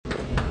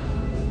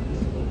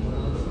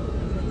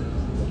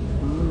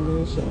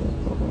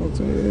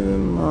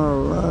in my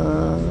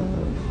life.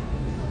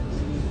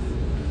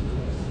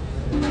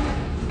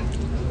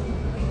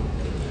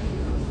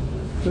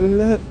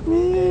 Let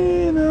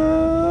me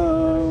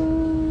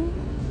know.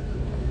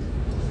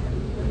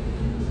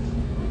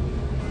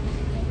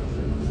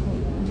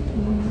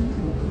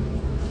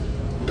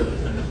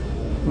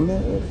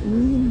 Let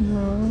me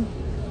know.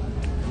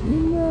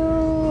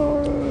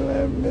 No,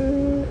 let me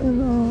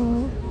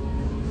know.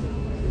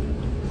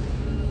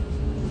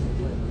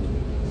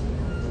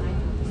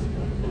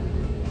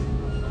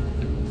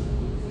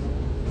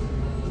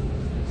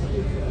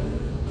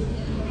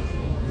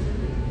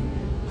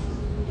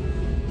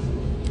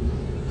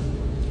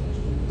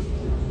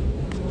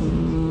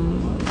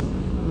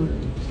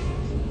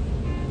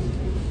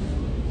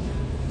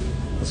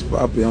 What's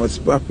poppin'? What's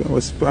poppin'?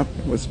 What's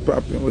poppin'? What's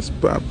poppin'? What's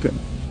poppin'?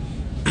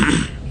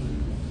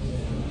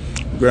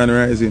 Grand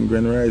rising,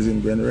 grand rising,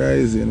 grand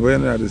rising.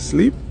 When are you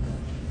asleep?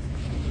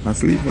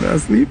 Asleep when I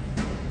sleep?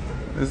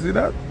 You see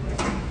that?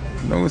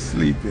 No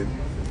sleeping.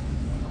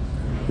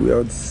 We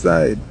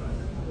outside.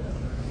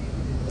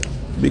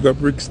 Big up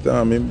Rick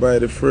Storm, him buy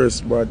the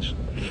first batch.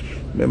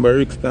 Remember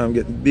Rick Storm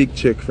get the big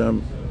check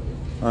from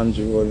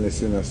Andrew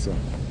Wellness, you know, so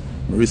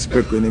I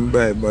respect when him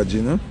buy a badge,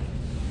 you know.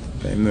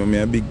 I know me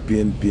a big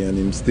PNP and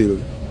him still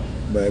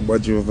buy a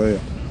badge over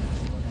here.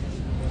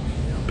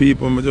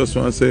 People, I just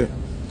want to say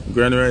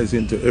grand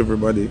rising to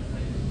everybody.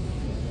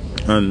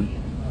 And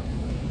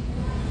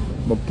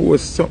I posted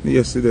something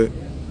yesterday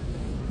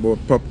about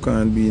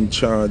popcorn being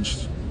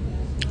charged.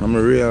 And I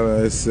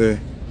realized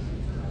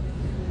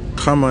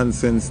common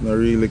sense not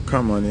really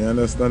common. You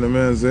understand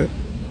what I say?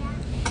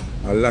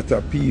 A lot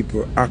of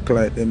people act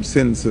like them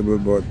sensible,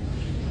 but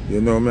you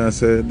know what I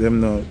say,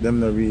 them not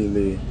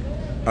really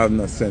have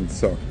no sense.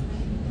 So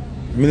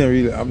I don't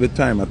really have the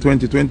time. At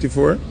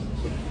 2024,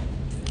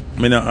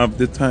 I don't have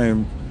the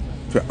time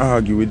to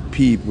argue with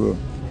people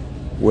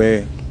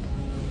where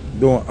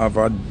don't have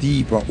a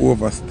deeper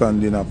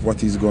understanding of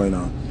what is going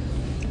on.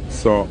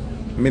 So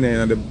I'm not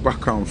in the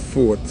back and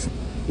forth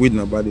with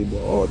nobody,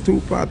 but two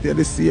parties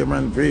this year,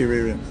 man,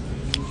 very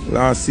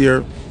last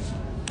year,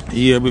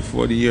 year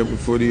before, we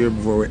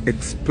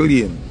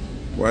explain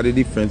what the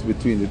difference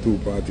between the two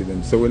parties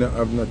them. So we don't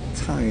have no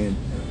time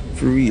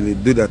to really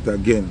do that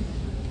again.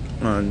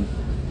 And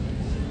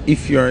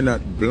if you're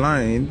not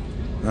blind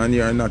and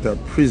you're not a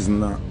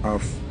prisoner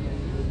of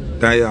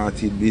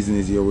dilated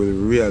business, you will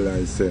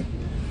realize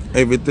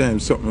every time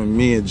something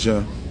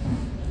major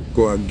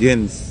go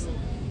against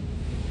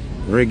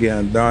reggae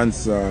and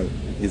dancehall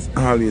is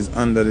always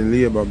under the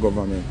Labour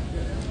government.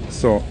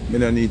 So you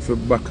don't need to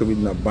buckle with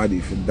nobody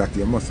for that.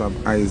 You must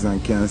have eyes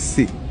and can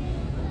see.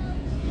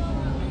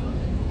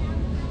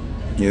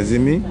 You see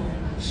me?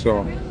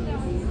 So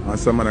and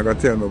someone got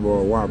tell me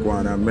about what go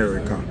in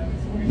America.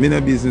 Me no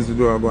business to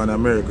do what go in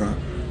America.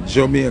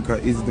 Jamaica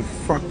is the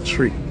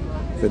factory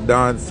for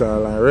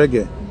dancehall and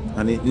reggae,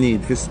 and it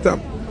need to stop.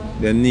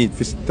 They need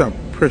to stop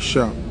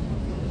pressure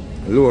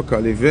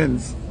local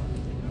events.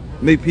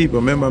 Me people,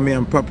 remember me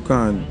and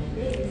popcorn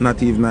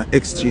not even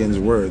exchange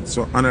words.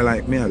 So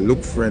unlike me, I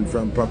look friend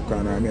from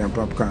popcorn, and me and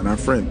popcorn are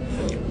friend.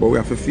 But we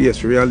have to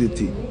face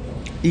reality.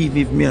 Even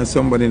if me and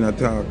somebody not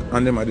talk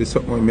and them do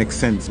something that makes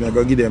sense, I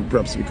go give them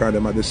props because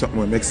them do something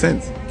that makes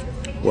sense.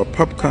 What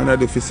popcorn I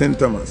do for St.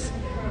 Thomas,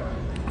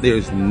 there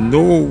is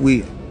no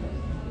way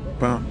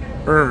on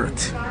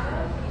earth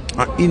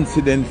an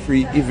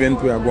incident-free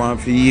event we are going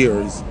for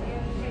years.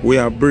 We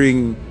are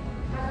bring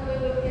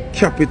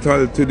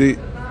capital to the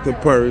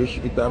parish.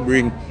 It will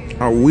bring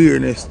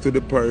awareness to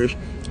the parish.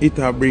 It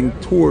will bring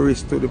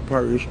tourists to the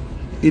parish.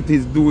 It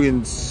is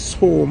doing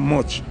so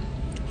much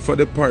for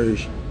the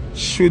parish.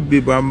 Should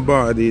be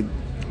bombarded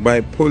by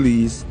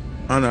police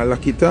and I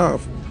lock it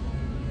off.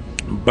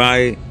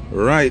 By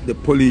right, the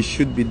police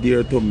should be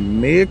there to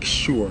make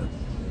sure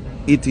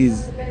it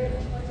is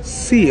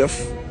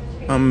safe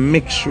and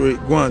make sure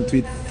it go on to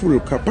its full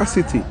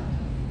capacity.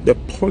 The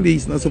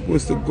police not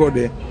supposed to go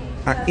there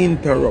and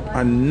interrupt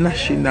a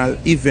national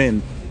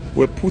event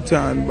we put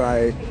on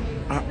by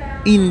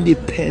an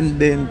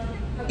independent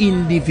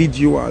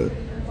individual.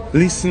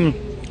 Listen,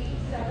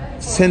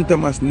 St.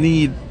 Thomas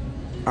need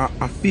a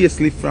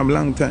facelift from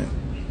long time.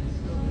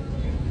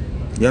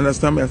 You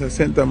understand me? I said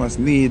St. Thomas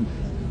need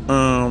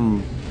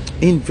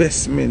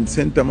investment.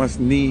 St. Thomas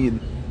need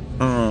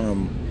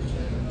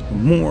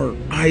more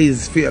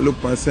eyes for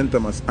look on St.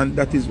 Thomas, and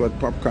that is what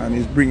popcorn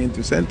is bringing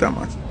to St.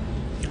 Thomas.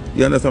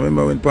 You understand?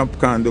 Remember when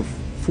popcorn do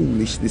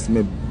foolishness,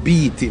 me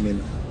beat him, you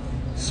know?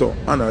 So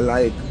I don't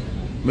like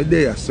me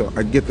there, so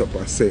I get up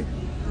and say,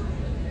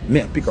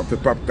 me I pick up the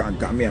popcorn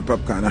because me and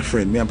popcorn are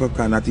friends. Me and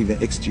popcorn not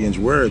even exchange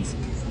words.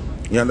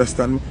 You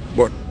understand me?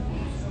 But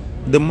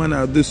the man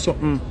will do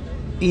something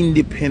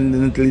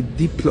independently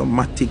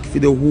diplomatic for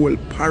the whole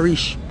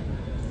parish.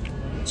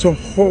 So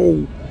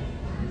how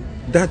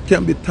that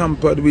can be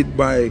tampered with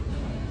by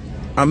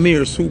a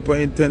mere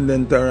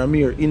superintendent or a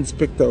mere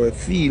inspector will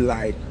feel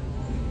like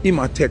he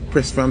might take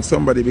press from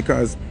somebody,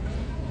 because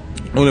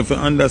only if you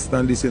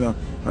understand this, you know,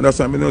 and that's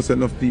why I know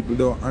enough people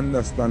don't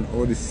understand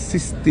how the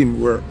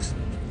system works.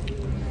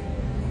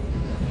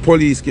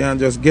 police can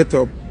just get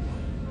up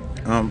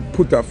and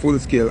put a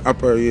full-scale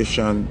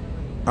operation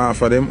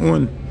for them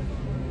own.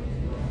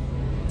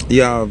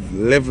 You have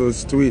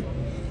levels to it,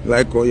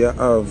 like how you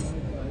have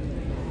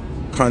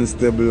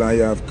constable, and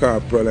you have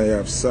corporal, and you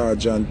have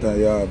sergeant, and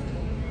you have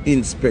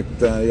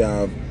inspector, and you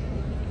have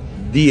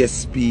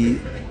DSP,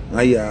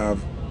 and you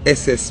have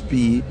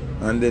SSP,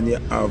 and then you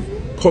have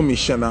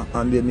commissioner,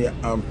 and then you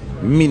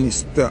have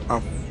minister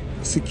of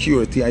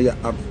security,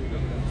 and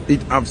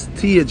it have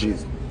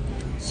stages.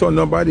 So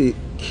nobody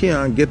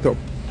can get up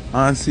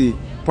and say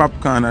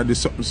Popcaan or do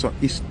something so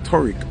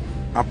historic.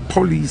 A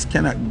police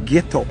cannot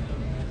get up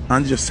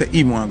and just say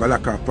he want to go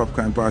like a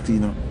Popcaan party, you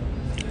know.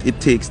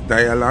 It takes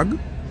dialogue,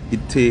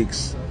 it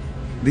takes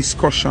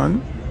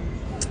discussion,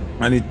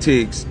 and it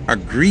takes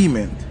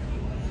agreement,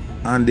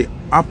 and the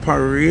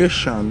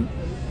operation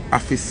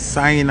of a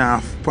sign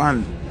off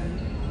pan.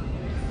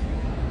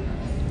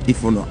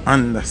 If you don't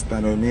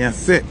understand what I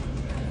say,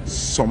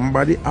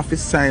 somebody have to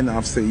sign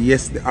off, say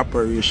yes, the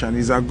operation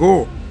is a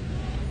go.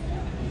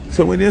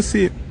 So when you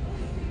see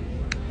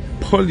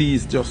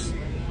police just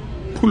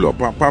pull up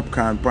a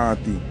Popcaan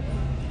party,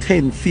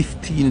 10,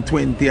 15,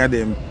 20 of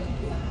them,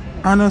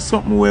 and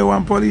something where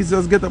one police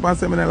just get up and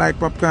say, I like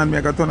Popcaan,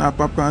 make a turn a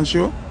Popcaan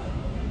show.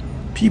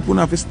 People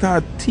have to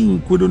start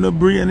think within the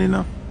brain, you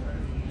know,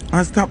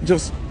 and stop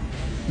just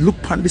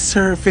look on the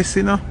surface,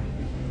 you know.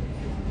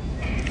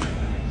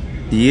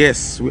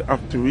 Yes, we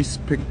have to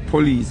respect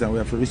police and we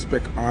have to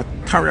respect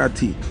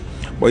authority,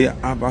 but you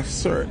have a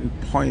certain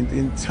point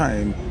in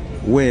time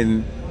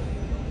when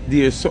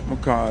there's something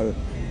called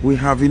we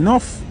have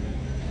enough.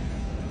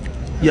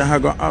 You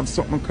have to have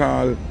something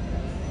called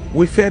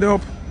we fed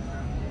up.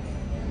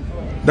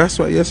 That's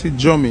why you see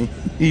Jummy,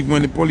 even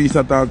when the police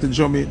attack to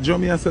Jummy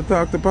has to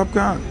talk to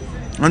Popcaan,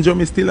 and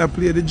Jummy still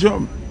play the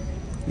drum.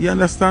 You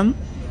understand?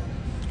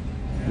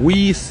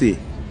 We say,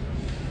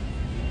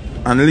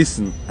 and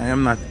listen, I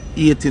am not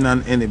hating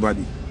on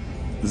anybody,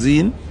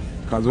 Zine,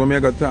 because when I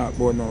go talk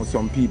about now,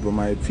 some people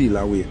might feel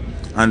away,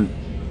 and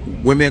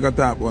when I go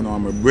talk about now,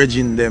 I'm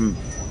bridging them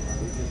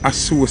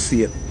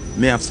associate.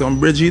 May have some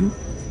bridging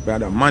by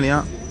the money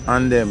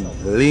and them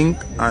link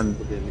and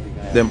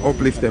them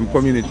uplift them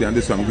community and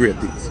do some great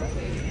things.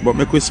 But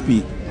make we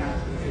speak.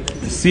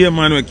 The same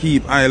man we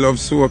keep I love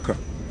soca.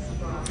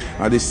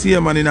 And the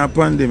same man in a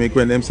pandemic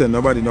when them say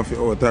nobody nothing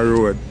out the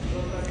road,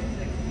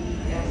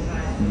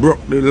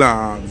 broke the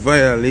law,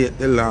 violate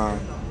the law,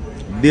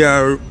 they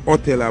are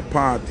hotel a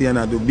party and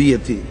a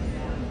debate.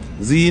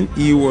 Zine,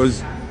 he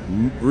was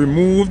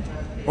removed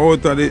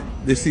out of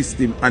the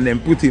system and then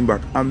put him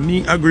back. And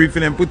me agree for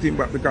them put him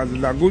back because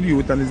he's a good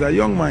youth and he's a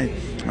young mind,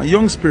 a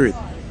young spirit.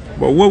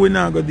 But what we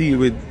now going to deal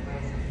with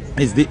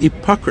is the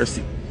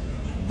hypocrisy.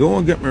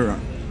 Don't get me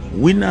wrong.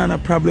 We not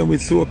have a problem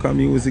with soca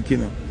music, you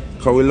know,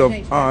 because we love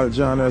all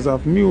genres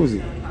of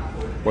music.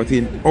 But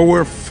in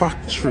our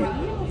factory,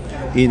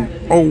 in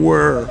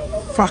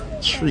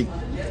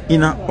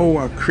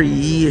our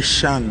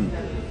creation,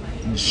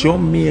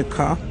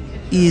 Jamaica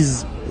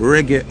is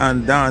reggae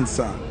and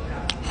dancer.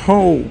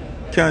 How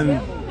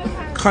can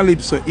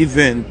calypso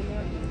event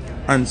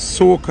and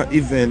soca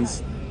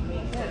events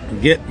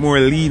get more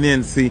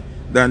leniency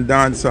than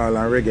dancehall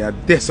and reggae?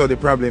 That's all the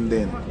problem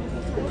then.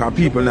 Because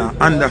people now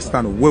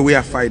understand where we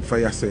are fight for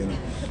yourself.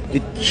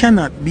 It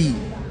cannot be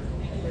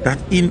that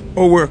in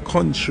our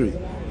country,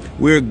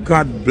 where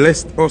God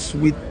blessed us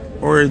with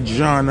our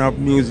genre of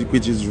music,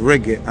 which is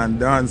reggae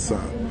and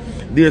dancehall,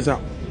 there's an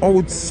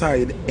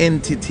outside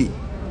entity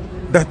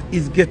that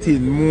is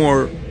getting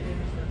more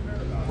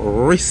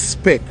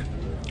respect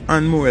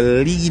and more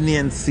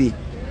leniency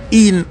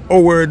in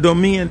our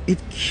domain. It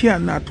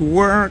cannot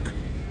work.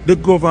 The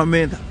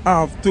government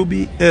have to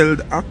be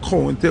held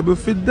accountable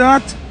for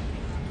that.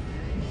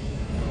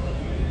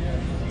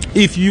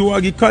 If you are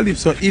the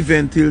calypso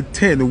event till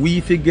 10, we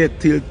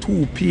forget till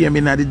 2 p.m.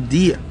 in the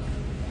day.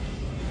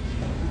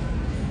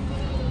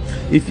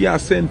 If you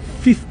send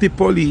 50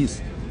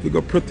 police to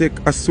go protect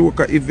a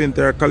soca event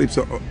or a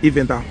calypso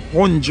event,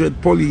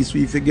 100 police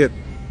we forget.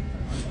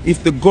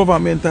 If the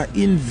government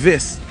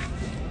invest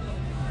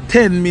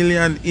 10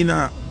 million in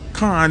a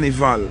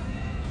carnival,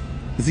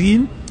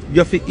 Zine, you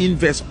have to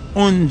invest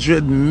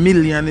 100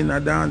 million in a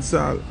dance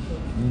hall.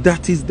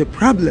 That is the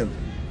problem.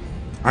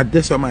 And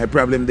that's my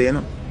problem there, you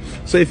know?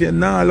 So if you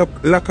now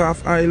lock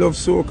off I Love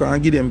Soca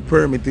and give them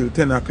permit till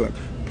 10 o'clock,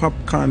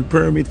 Popcaan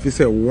permit for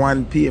say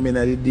 1 p.m. in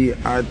the day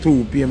or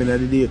 2 p.m. in the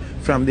day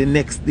from the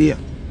next day.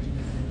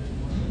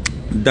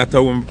 That's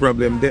our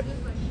problem there.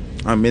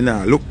 I mean,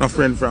 now look a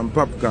friend from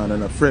Popcaan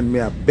and a friend may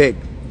have beg,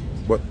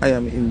 but I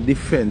am in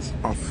defense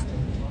of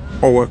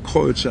our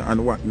culture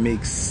and what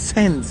makes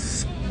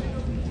sense.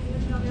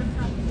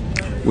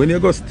 When you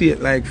go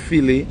state like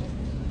Philly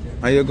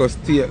and you go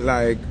state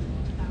like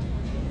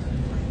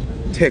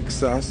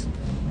Texas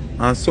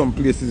and some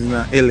places in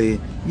LA,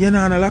 you're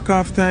not on a lack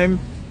of time.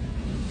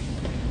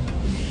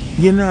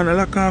 You're not on a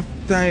lack of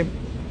time.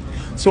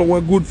 So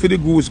we're good for the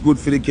goose, good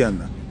for the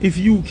gander. If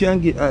you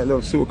can get I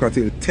Love Soca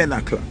till 10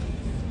 o'clock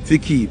to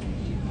keep,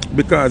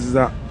 because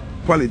the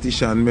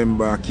politician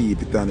member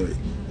keep it anyway.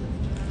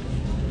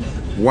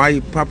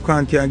 Why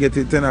popcorn can't get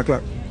it 10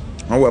 o'clock?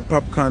 And what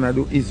popcorn I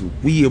do is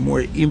way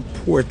more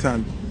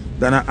important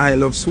than I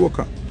love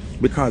soca.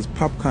 Because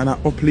popcorn I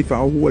uplift a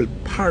whole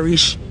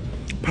parish.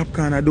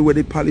 Popcorn I do what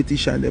the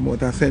politician them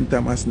out of St.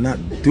 Thomas not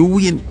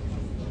doing.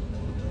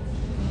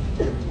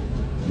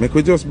 Make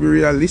we just be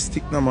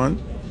realistic now, man.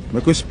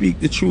 Make we speak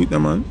the truth now,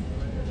 man.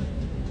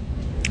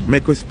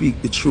 Make we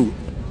speak the truth.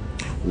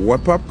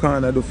 What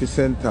popcorn I do for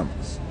St.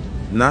 Thomas?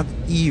 Not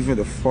even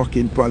the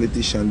fucking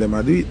politician them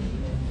I do it.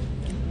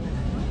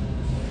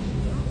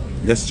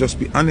 Let's just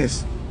be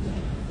honest.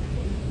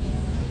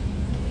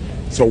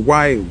 So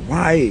why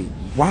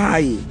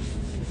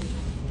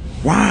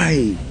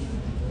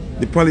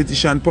the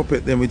politician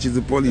puppet them, which is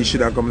the police, should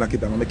have come like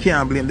it? I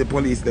can't blame the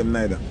police them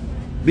neither.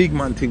 Big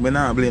man thing, but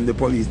not blame the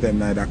police them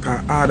neither.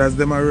 Cause orders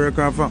them a work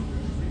off.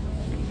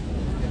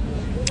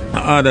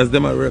 Orders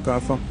them a work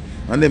off.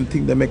 And them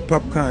think they make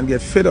popcorn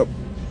get fed up.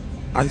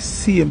 I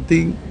see them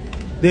thing.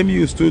 Them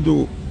used to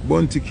do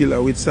Bounty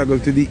Killer with Saggle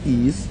to the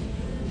East.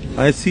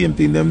 I see them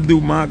thing. Them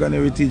do Morgan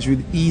Heritage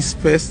with East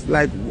Fest.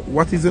 Like,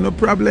 what is the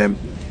problem?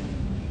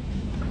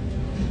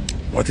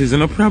 What is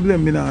the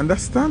problem? Me not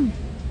understand.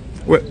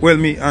 Well,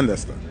 me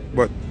understand.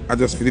 But I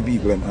just for the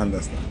people them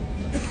understand.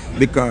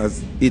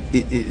 Because it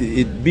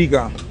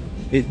bigger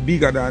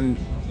than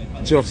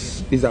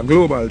just, it's a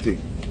global thing.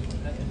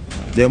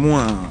 Them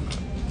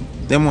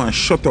want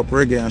shut up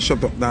reggae and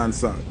shut up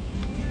dancehall.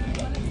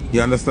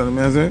 You understand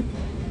what I'm saying?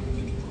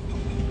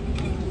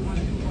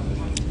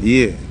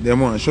 Yeah, them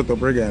want shut up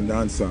reggae and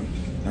dancehall.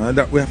 And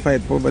that we have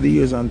fight for over the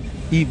years, and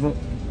even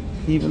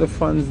the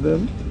fans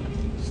them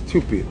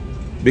stupid.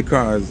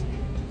 Because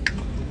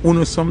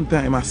uno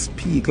sometimes I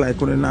speak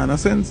like on a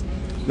sense.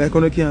 Like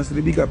on can't see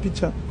the bigger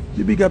picture.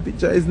 The bigger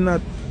picture is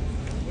not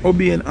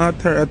obeying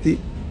authority.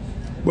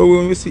 But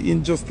when we see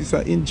injustice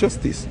or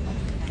injustice,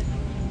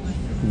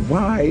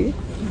 why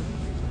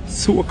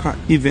soca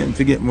event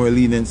to get more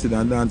leniency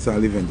than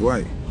dancehall event?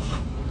 Why?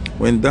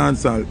 When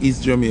dancehall is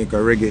Jamaica,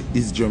 reggae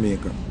is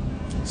Jamaica.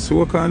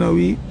 Soca now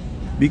we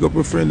big up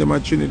a friend them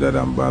at Trinidad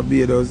and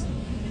Barbados.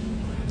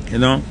 You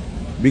know?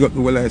 Big up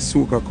the whole like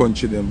soca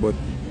country them, but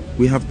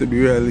we have to be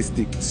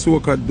realistic.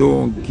 Soca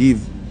don't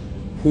give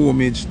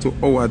homage to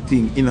our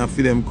thing in a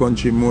film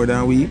country more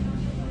than we.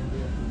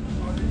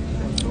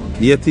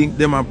 You think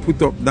them a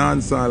put up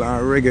dancehall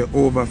or reggae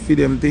over for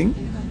them thing?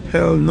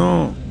 Hell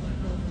no.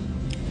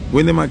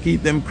 When them a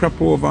keep them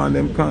crap over on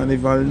them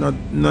carnival, not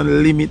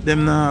limit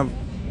them now have.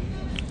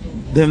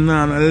 Them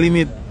now a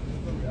limit.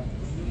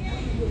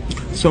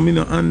 So me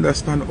no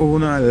understand how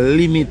na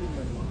limit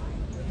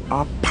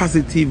a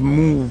positive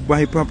move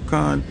by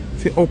popcorn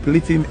to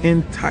uplift him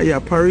entire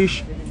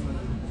parish.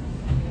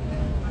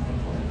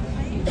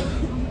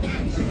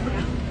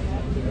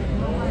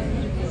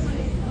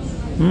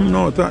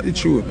 No, that's the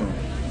truth. No.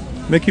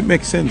 Make it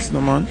make sense,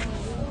 no man.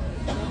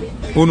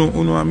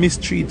 Uno a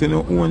mistreat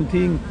your own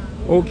thing.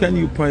 How can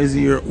you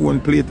poison your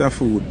own plate of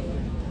food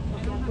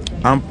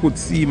and put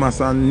seamas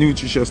and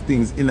nutritious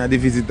things in the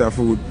visitor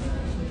food?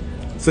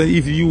 So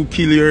if you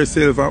kill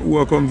yourself and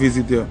who come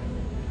visit you,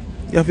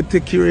 you have to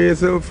take care of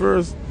yourself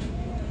first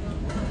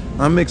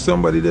and make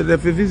somebody there to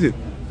visit.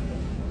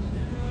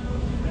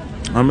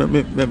 And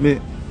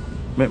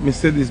let me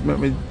say this, let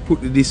me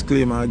put the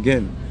disclaimer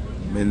again.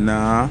 Me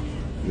nah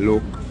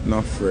look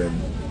no friend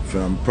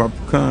from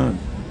popcorn.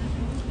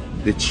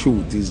 The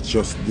truth is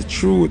just the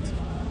truth.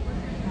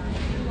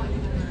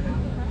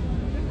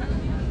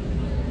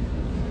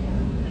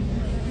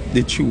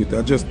 The truth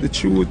are just the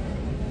truth.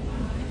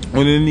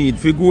 Only need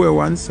to go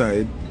one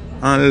side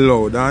and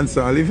allow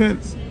dancehall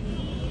events.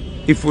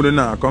 If we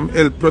don't come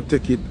help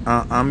protect it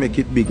and make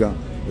it bigger,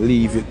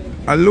 leave it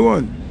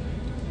alone.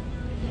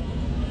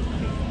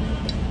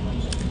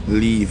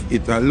 Leave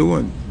it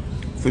alone.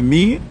 For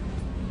me,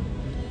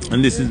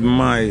 and this is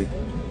my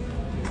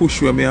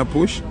push where I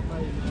push,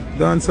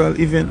 dancehall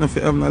event not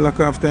have no lack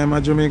of time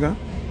at Jamaica.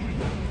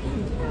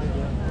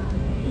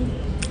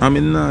 I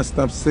mean not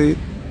stop say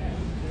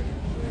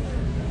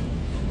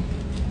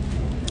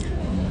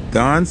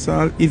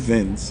dancehall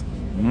events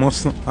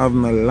mustn't have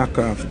no lack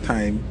of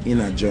time in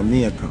a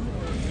Jamaica.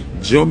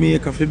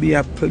 Jamaica should be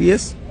a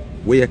place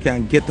where you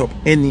can get up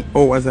any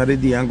hours of the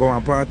day and go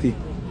and party.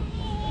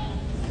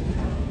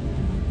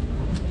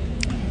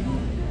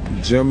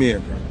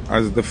 Jamaica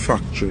as the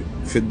factory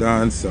for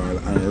dancehall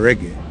and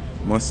reggae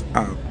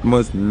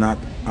must not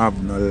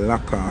have no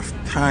lack of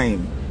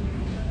time.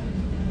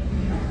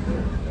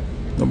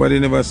 Nobody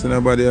never see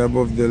nobody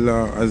above the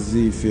law as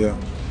if here.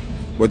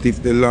 But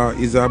if the law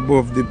is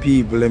above the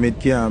people, then it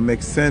can't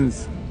make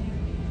sense.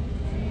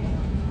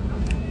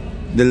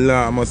 The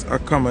law must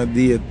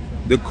accommodate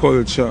the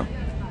culture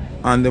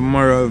and the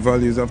moral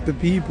values of the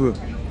people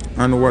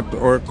and what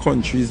our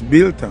country is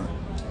built on.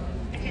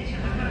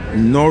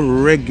 No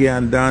reggae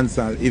and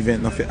dancehall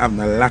event nothing have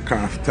no lack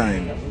of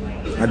time.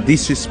 I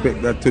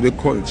disrespect that to the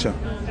culture.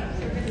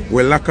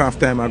 Where lack of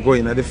time are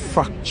going at the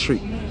factory.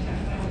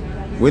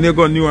 When you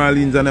go to New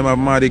Orleans and them have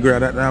Mardi Gras,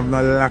 that have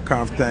no lack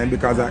of time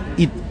because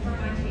it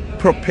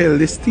propel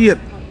the state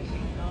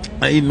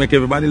and it make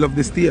everybody love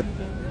the state.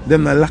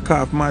 Them no lock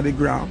off Mardi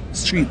Gras,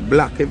 street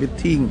black,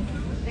 everything.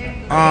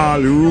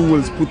 All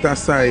rules put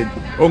aside.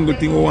 Only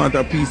thing we want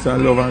a peace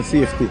and love and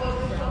safety.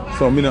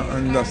 So me don't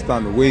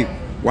understand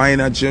why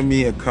in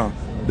Jamaica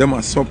them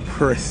are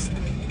suppress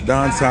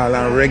dancehall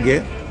and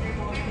reggae.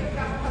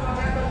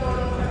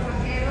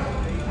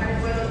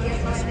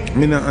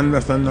 Me don't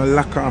understand no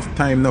lack of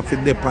time not to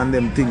depend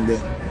them thing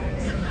there.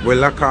 We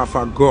lack off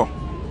a go.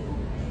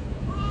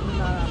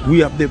 We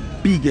have the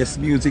biggest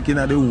music in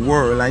the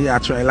world and you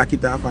try to lock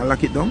it off and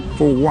lock it down?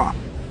 For what?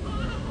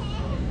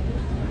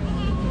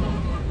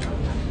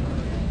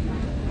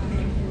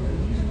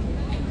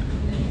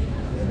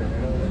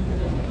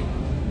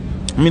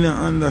 Me don't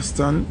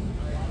understand.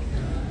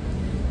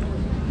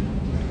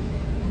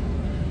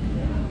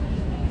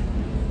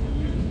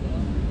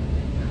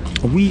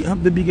 We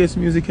have the biggest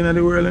music in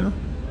the world, you know.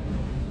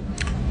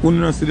 When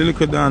you see the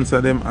little dancer,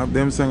 them have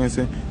them song and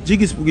say,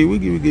 Jiggy Spooky,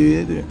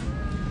 wiggy,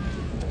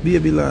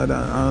 baby lad,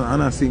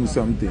 and I sing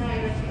something.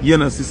 You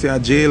know, see a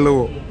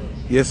J-Lo,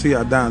 you see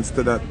a dance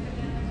to that.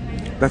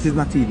 That is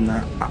not even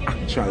an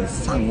actual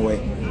song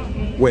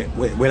where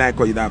like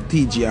how you have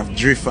TG, have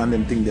drift and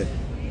them thing there.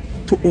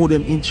 To all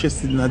them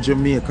interested in a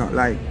Jamaica,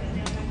 like,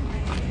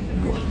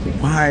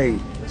 why?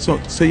 So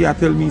you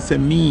tell me, say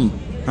me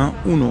and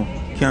Uno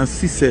can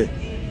see say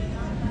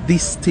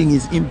this thing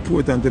is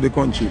important to the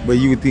country, but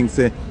you think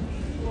say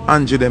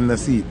Andrew them not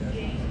see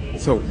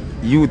it. So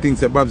you think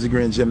say Babsy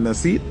Grange them not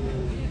see it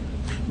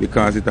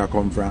because it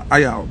come from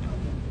Iowa,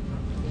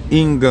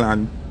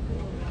 England,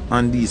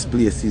 and these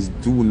places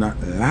do not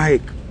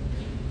like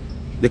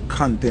the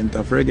content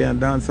of reggae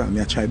and dancehall. Me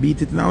I try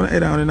beat it now,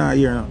 head down in our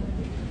ear now.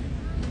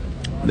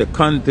 The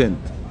content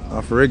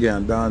of reggae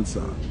and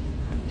dancehall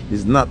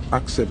is not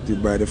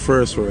accepted by the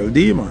first world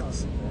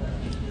demons,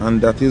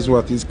 and that is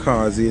what is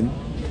causing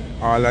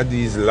all of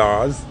these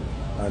laws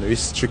and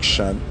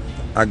restriction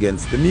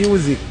against the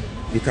music.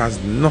 It has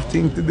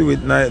nothing to do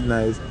with Night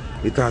Nights.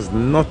 It has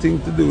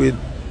nothing to do with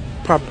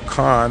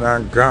Popcaan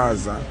and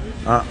Gaza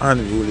and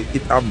Unruly.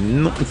 It have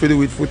nothing to do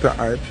with Foota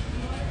hype.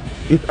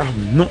 It have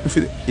nothing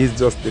to do. It's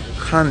just the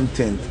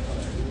content.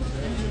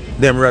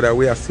 Them rather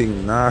we are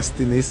seeing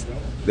nastiness.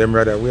 Them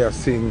rather we are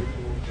seeing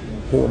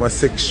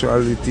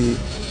homosexuality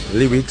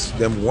lyrics.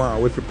 Them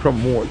want we to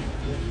promote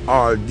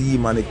all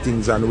demonic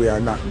things and we are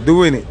not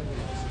doing it.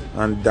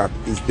 And that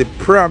is the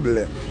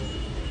problem.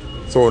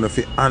 So if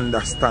you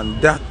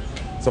understand that,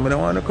 so I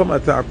don't want to come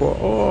and talk about,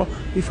 oh,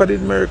 if I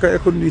did America, I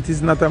couldn't do it. It's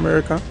not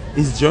America,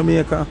 it's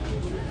Jamaica.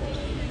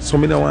 So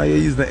I don't want to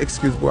use the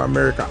excuse for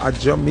America at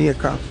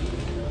Jamaica.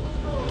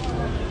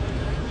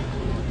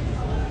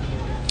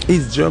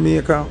 It's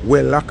Jamaica.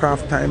 Well, lack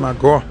of time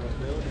ago.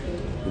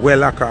 Well,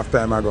 lack of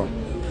time ago.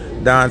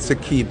 Dance to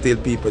keep till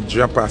people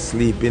drop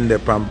asleep in the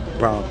pan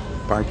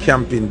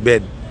camping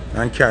bed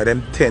and carry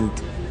them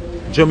tent.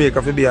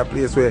 Jamaica will be a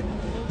place where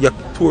your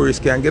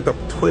tourists can get up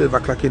 12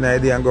 o'clock in the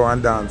day and go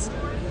and dance.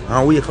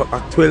 And wake up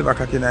at 12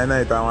 o'clock in the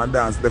night and want to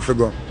dance. They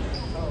go.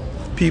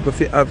 People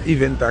have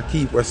events that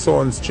keep where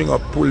someone string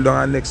up, pull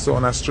down, and next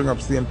someone and string up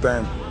same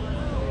time.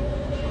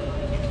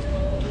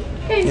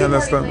 Hey, you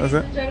understand? Ladies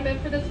and gentlemen,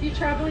 for those of you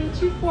traveling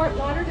to Fort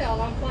Lauderdale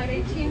on flight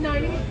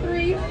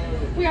 1893,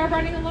 we are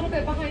running a little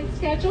bit behind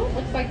schedule.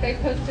 Looks like they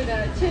posted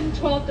a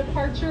 10:12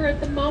 departure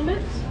at the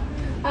moment.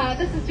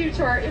 This is due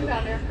to our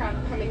inbound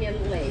aircraft coming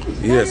in late.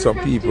 Yeah, so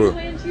people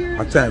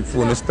at time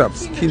phone to stop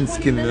skin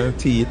in the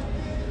teeth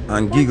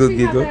and giggle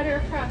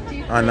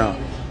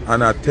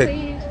and I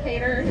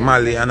take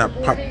Mali and a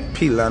pop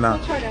pill and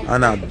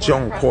a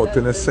junk out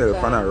in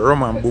itself and a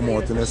rum and boom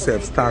out in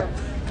itself. Start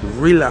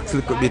relax a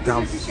little bit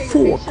and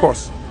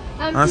focus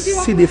and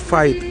see the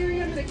fight.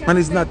 And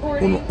it's not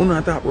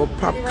uno talk about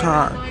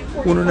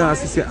popcaan. Uno not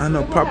say I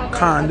know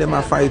popcaan them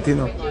a fight, you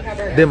know.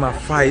 Them a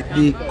fight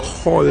the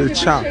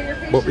culture.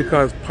 But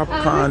because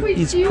popcaan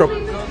is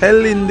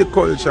propelling the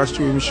culture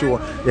stream show,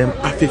 them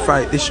have to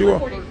fight the show.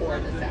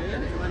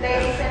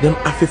 Them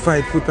have to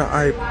fight Foota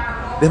hype.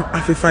 Them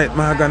have to fight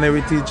Morgan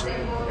heritage.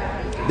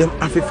 Them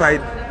have to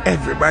fight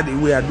everybody.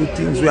 We are do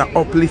things, we are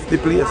uplift the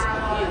place.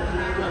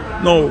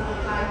 Now,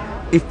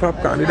 if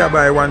popcaan did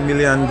buy 1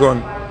 million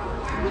gun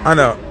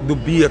and do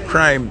be a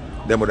crime,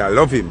 them would have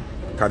love him.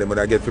 Because they would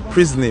have get to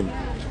prison him.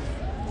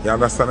 You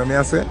understand what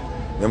I say?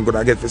 Them would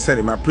have get to send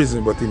him to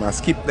prison, but he must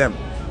skip them.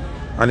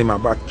 And he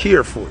must be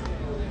careful.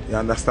 You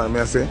understand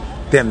what I say?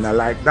 Them not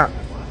like that.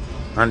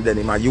 And then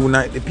he must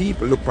unite the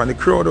people. Look on the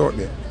crowd out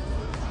there.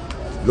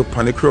 Look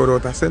on the crowd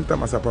out at St.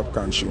 Thomas at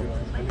Popcaan show.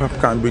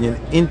 Popcaan bringing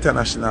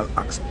international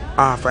acts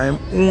off of him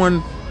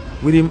own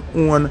with him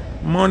own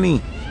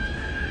money.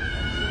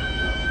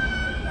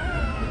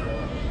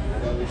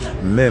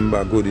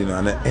 Remember good, you know,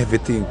 and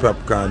everything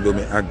Popcaan do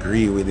me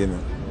agree with, you know.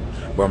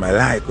 But I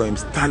like how him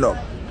stand up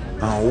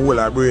and hold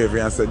a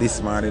bravery and say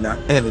this man, you know,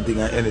 anything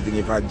and anything.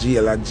 If I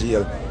jail, I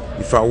jail.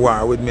 If I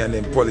war with me and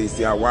then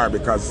police, I war,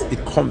 because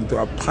it come to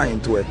a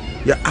point where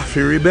you have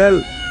to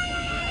rebel.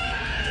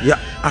 You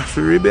have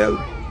to rebel.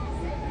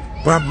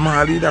 Bob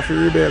Marley have to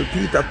rebel.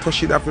 Peter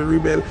Tosh have to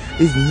rebel.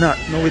 It's not.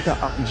 No, it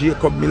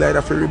Jacob Miller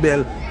have to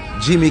rebel.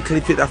 Jimmy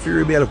Clifford have to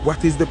rebel.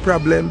 What is the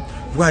problem?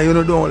 Why you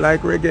don't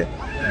like reggae?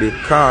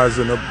 Because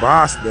you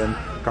boss them.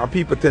 Because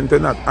people tend to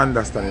not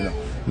understand, you know.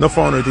 No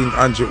found to think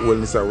Andrew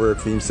Holness work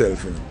for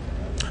himself, you know.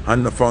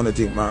 And no found to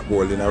think Mark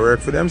Golding work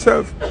for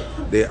themselves.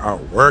 They are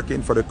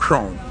working for the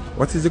crown.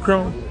 What is the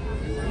crown?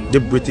 The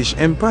British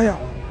Empire.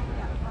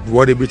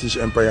 What the British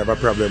Empire have a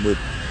problem with?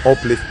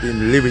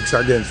 Uplifting lyrics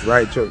against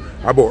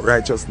about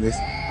righteousness,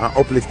 and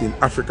uplifting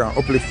Africa, and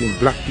uplifting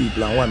black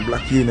people and one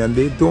black union.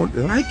 They don't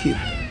like it.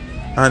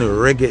 And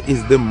reggae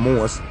is the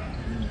most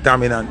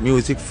dominant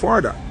music for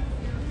that.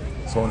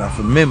 So I have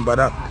to remember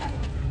that.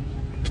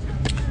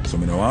 So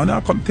I don't want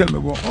to come tell me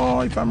about,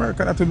 oh, if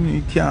America, that it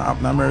can't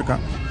happen in America.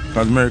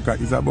 Because America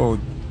is about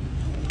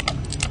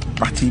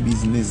batty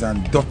business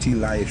and dirty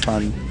life.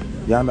 And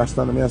you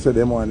understand me? I said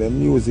them want the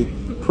music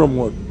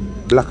promote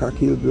black or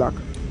kill black.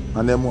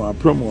 And them want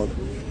to promote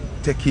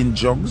taking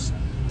drugs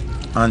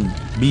and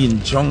being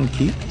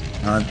junkie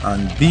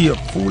and be a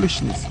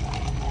foolishness.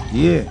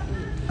 Yeah.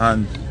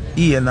 And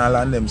Ian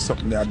and them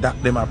something that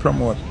them are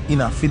promote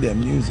enough for them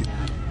music.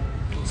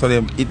 So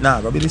them it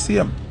not gonna be the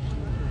same.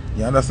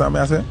 You understand me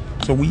I say?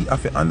 So we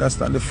have to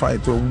understand the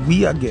fight so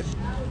we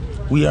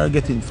are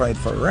getting fight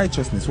for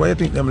righteousness. Why you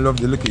think them love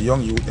the little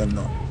young youth them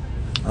now?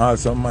 All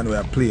some man we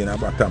are playing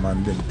about them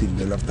and them think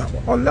they love that.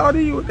 Oh Lord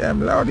the youth them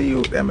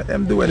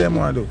do what them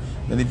want to do.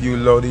 And if you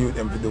allow the youth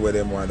them to do what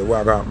them want to do,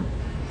 what happen?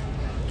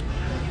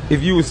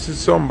 If you see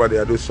somebody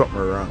that do something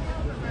wrong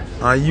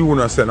and you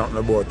not say nothing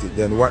about it,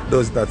 then what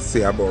does that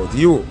say about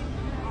you?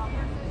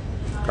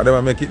 Because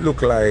they make it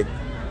look like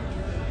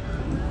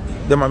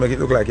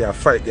you are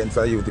fight against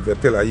a youth if you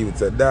tell a youth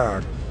say,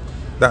 dog,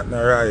 that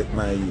not right,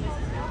 my youth.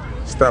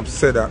 Stop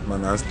say that,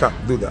 man, and stop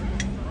do that.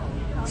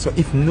 So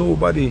if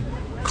nobody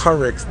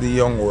corrects the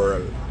young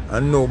world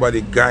and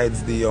nobody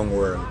guides the young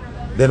world,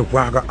 then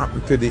what gonna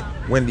happen to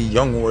when the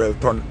young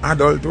world turn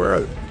adult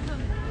world?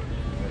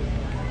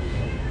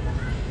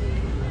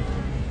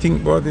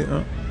 Think about it,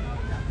 huh?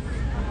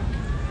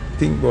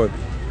 Think about it.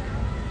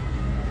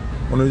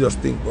 I want to just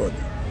think about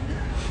it.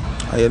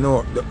 And you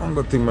know, the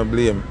only thing I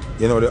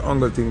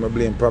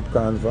blame,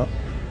 popcaan for,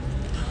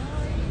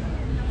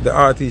 the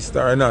artists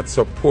are not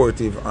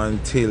supportive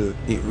until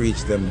it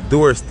reach them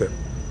doorstep.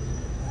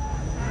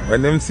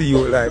 When them see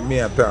you like me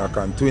attack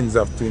and twins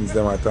of twins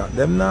them attack,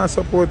 them not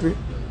support it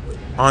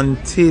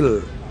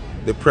until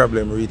the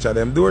problem reach at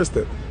them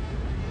doorstep.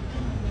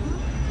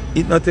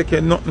 It not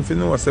take nothing for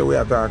know say we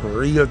attack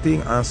real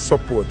thing and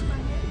support it.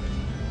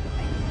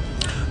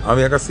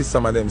 And we can see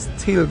some of them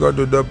still go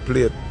to dub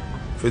plate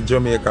for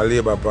Jamaica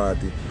Labour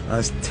Party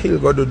and still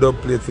go to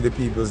dub plate for the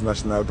People's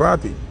National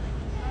Party.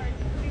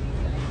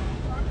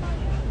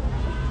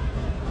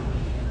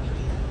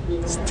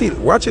 Still,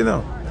 watch it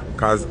now.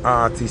 Because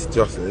artists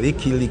just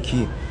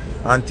licky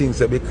and things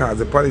that because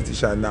the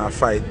politician now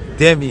fight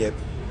them yet,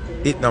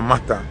 it no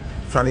matter.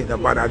 From it no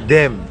bother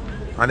them.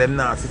 And them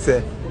now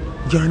say,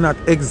 you're not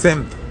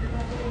exempt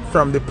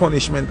from the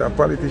punishment of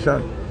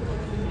politician.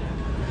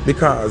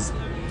 Because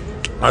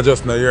I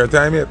just know your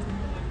time yet.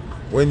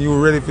 When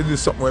you ready to do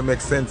something that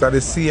makes sense, are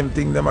the same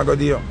thing them are going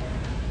to do.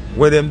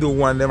 Where them do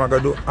one, them are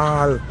going to do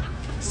all.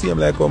 Same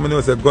like how I know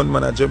a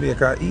gunman at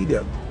Jamaica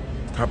idiot.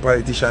 A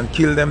politician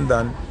kill them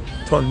down,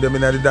 turn them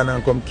in the den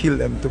and come kill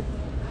them too.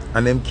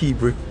 And them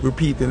keep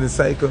repeating the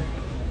cycle.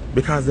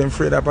 Because they're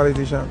afraid of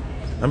politician.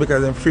 And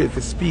because they're afraid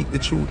to speak the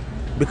truth.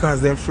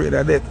 Because they're afraid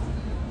of death.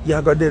 You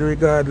got dead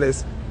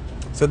regardless.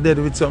 So dead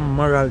with some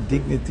moral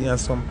dignity and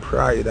some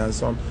pride and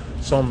some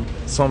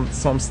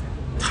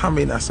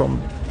stamina,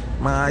 some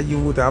man, you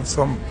would have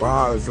some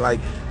balls, like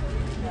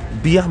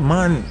be a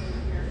man.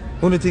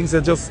 Only things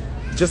that just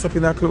up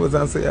in our clothes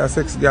and say a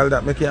sex girl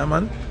that make you a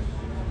man.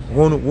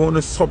 Want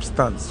a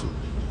substance.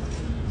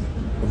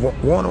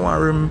 Want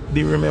to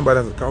be remembered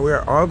as because we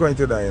are all going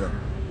to die, you know.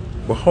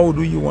 But how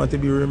do you want to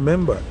be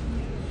remembered?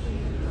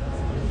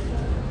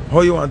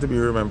 How you want to be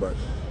remembered?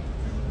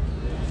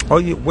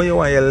 What you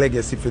want your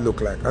legacy to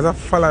look like? As a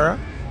follower?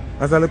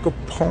 As a little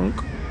punk?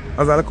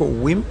 As a little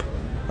wimp?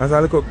 As a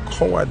little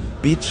coward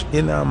bitch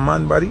in a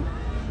man body?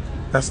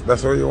 That's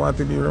how you want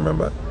to be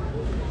remembered?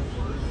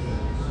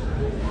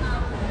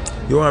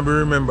 You want to be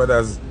remembered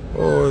as,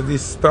 oh,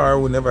 this star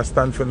will never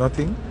stand for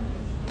nothing?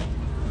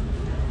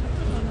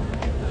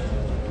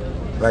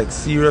 Like,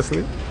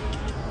 seriously?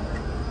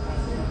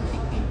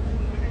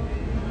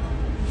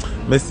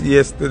 I see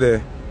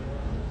yesterday,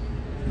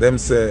 them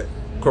say,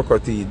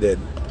 Crocodile dead.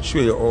 Show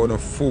you own a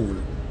fool.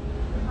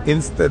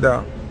 Instead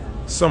of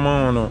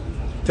someone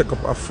take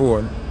up a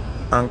phone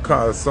and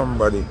call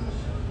somebody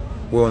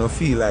who wanna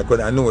feel like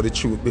when I know the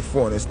truth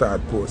before they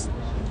start post.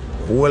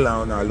 Well,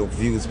 I look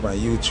views on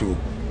YouTube.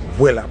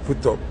 Well, I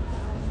put up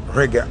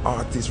reggae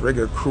artists,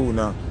 reggae crew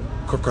now.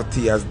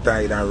 Crocodile has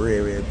died and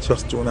rare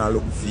just to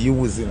look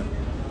views, you know.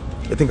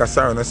 I think I'm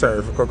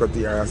sorry for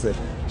Crocodile. I said,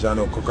 John,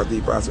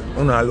 Crocodile pass.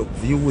 I look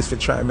views for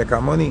try and make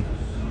our money.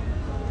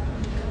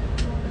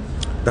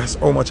 That's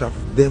how much of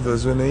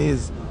devils when he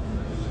is.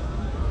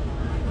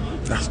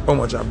 That's how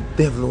much of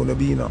devil when he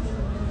be now.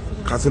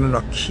 Because we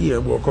don't care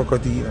about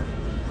Crocodile.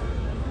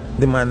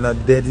 The man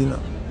not dead, you know.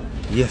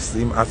 Yes,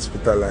 him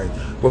hospitalized.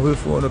 But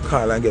if you want to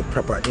call and get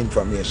proper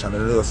information,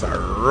 and just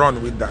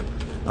run with that.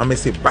 And I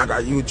say bag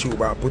of YouTube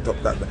and put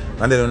up that.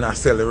 And then I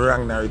sell the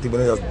wrong narrative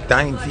and just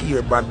dying to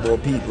hear bad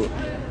about people.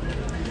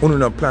 Uno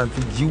no plan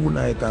to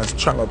unite and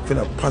strong up for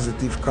a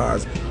positive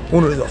cause.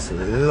 Uno just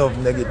love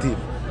negative.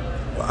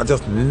 I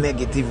just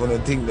negative on the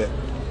thing there.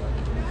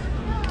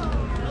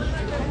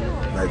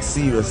 Like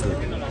seriously.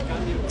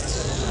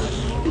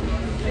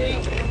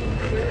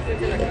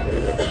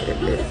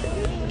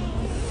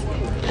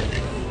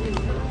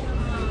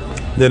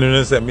 Then you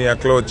know say me a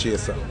cloud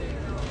chaser.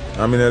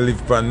 I mean I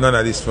live for none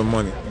of this for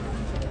money.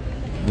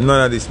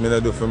 None of this me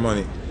not do for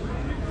money.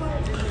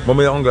 But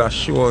me hunger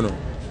show no.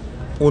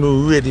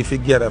 Uno ready for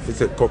gather for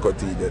say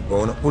cockatoo dead.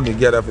 But uno only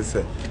gather for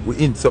say we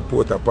in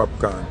support of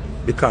popcorn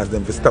because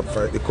them for stop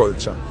fight the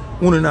culture.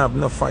 Uno not have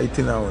no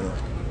fighting now.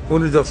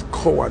 Uno just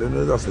coward,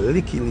 uno just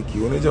licky,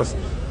 uno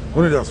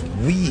just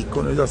weak,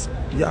 uno just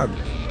yeah.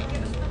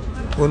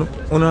 Uno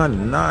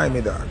annoy me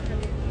that.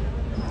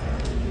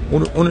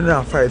 Uno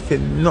not fight for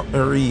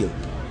nothing real.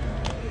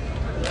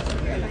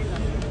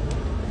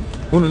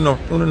 Uno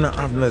not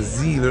have no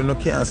zeal, uno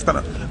can't stand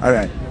up.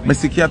 Alright,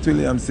 Mr. Cat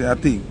Williams say a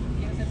thing.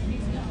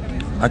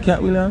 A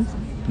Cat Williams?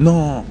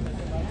 No.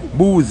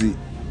 Boozy.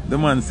 The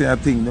man say a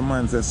thing. The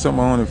man say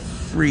someone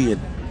afraid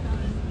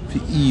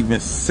to even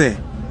say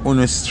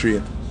uno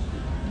straight.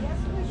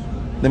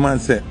 The man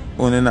say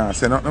uno not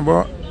say nothing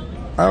about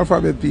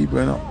alphabet people,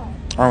 you know.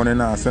 Uno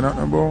not say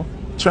nothing about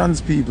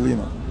trans people, you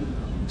know.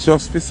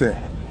 Just for say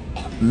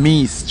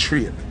me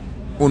straight,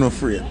 uno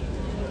afraid.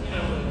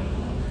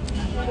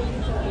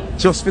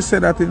 Just for say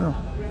that, you know.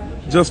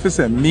 Just for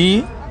say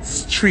me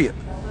straight,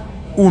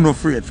 uno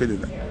afraid for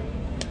that.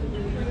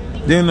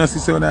 Then you see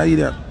say uno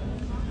idiot.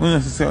 You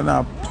see say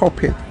uno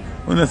puppet.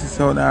 You see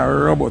say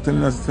uno robot.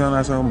 You see say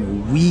uno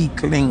some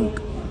weakling.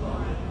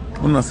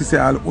 You see say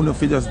uno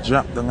fi just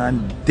drop down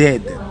and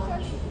dead.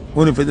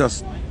 Uno fi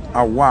just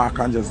a walk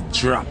and just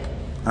drop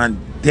and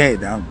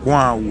dead and go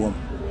on home.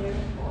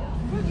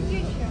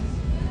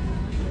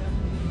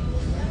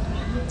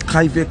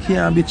 Because if you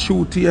can't be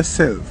true to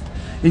yourself,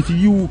 if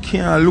you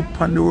can't look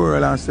upon the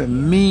world and say,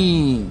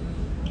 me,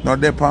 not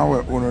depend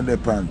where uno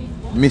depend,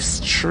 me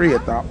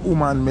straight, a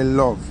woman me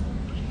love,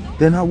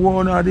 then I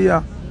want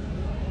there.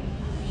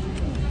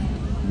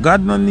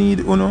 God no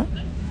need uno.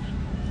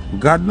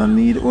 God no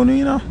need uno,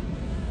 you know.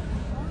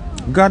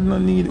 God no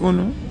need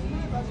uno.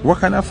 What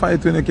kind of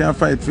fight when you can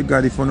fight for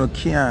God if you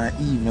can't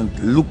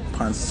even look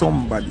upon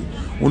somebody?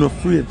 Uno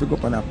afraid to go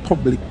up on a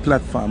public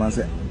platform and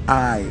say,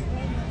 I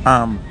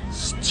am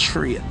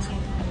straight.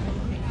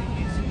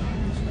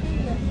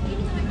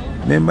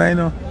 Remember, you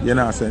know, you're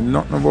not saying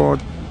nothing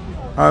about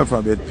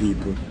alphabet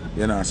people.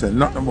 You're not saying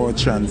nothing about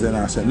trans. You're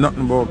not saying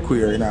nothing about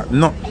queer. You're not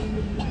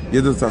nothing.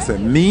 You just say,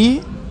 me,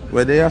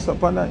 where they are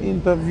up on an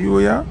interview,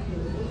 yeah,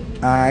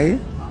 I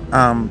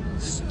am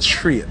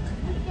straight.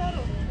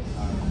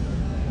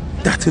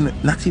 That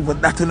not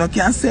even that you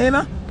can say,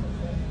 no?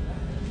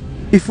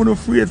 If you're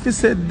afraid to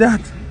say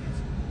that,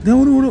 then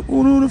who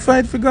do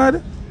fight for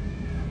God?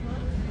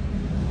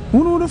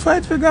 Who do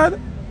fight for God?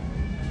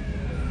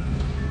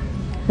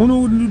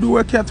 Who do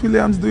what Cat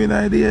Williams doing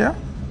idea?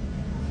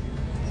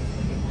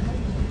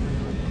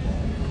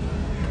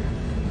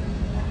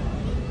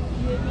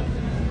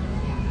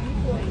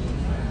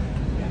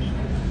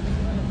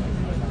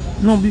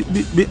 No,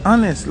 be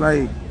honest,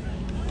 like,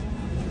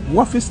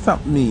 what if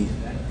stop me?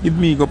 If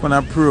me go up on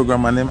a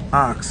program and them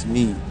ask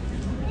me,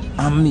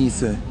 and me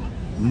say,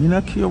 me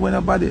not care what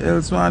nobody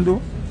else want to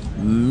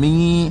do,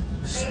 me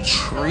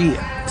straight.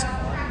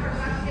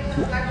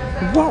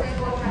 What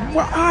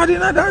hard in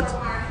that?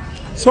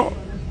 So,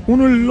 we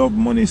don't love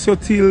money so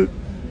till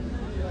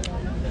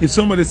if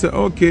somebody say,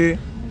 okay,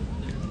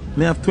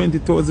 me have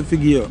 20,000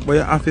 figure, but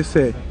you have to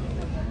say,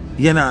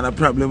 you're not a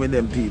problem with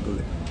them people.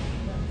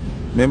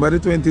 Remember the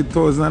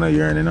 20,000 a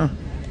year, you know?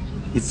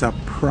 It's a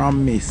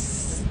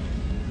promise.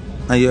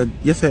 And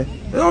you say,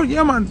 oh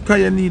yeah man, because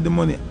you need the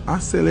money. I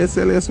sell your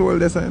soul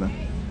this, you know?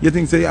 You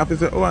think say you have to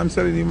say, oh I'm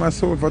selling you my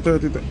soul for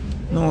 30,000.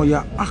 No,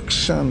 your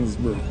actions,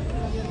 bro.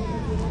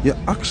 Your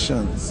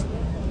actions.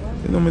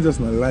 You know me just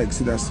not like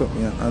see that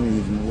something I don't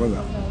even know what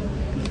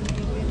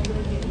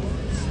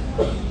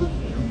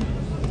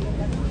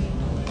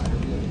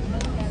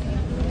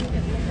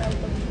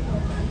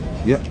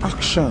that. Your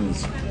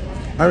actions.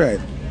 Alright.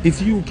 If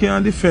you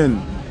can't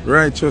defend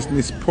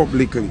righteousness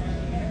publicly,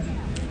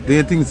 do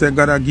you think that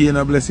God will gain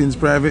a blessings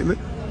privately?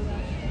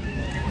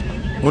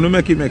 Want to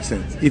make it make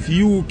sense? If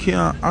you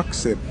can't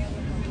accept,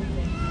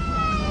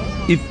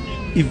 if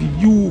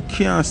you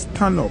can't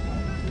stand up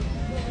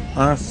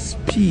and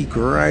speak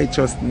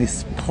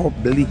righteousness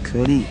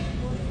publicly,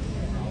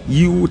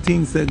 you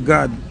think that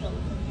God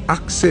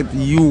accept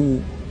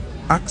you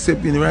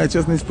accepting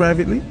righteousness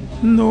privately?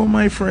 No,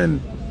 my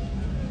friend.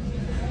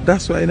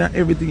 That's why not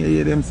everything you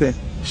hear them say,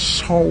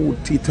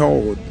 shout it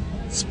out,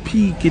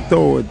 speak it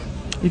out.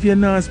 If you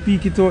not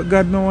speak it out,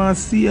 God no want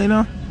to see, you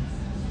know.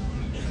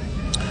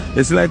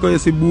 It's like how you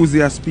see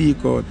Boozy a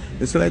speak out.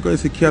 It's like how you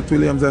see Cat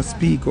Williams a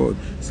speak out.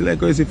 It's like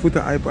how you see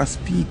Foota Hype a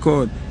speak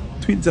out.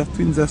 Twins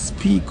a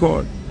speak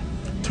out.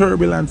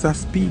 Turbulence a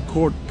speak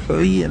out.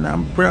 Playing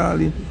and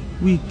brawling.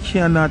 We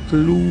cannot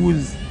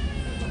lose.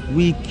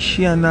 We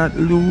cannot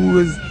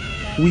lose.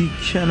 We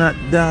cannot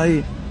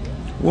die.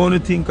 One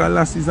think a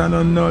losses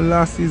and no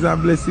losses are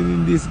blessing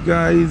in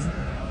disguise.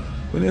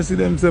 When you see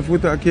themselves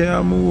with a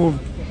can't move,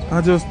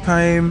 I just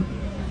time.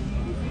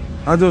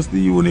 I just the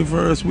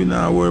universe. We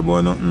not worry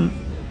about nothing.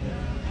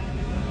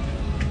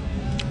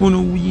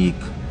 Uno weak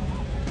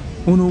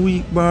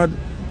bad.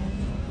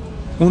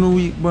 Uno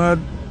weak bad.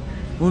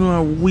 Uno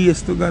a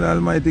waste to God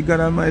Almighty. God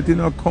Almighty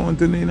no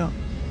counting, you know.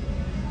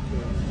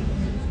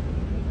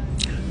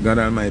 God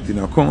Almighty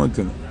no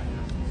counting.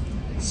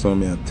 So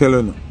me I tell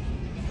you,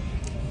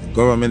 the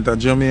government of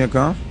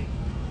Jamaica,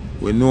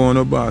 we know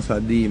no boss a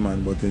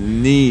demon, but we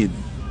need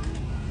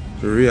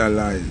to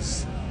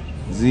realize,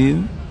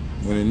 Zine,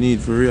 we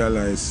need to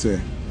realize, say,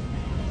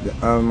 the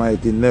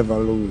Almighty never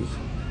lose.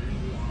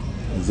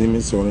 See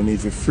me, so we need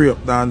to free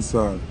up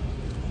dancehall,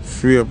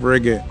 free up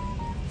reggae,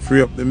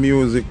 free up the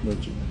music, but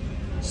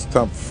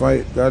stop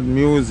fight that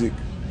music.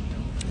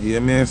 You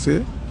hear me I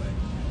say?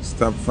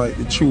 Stop fight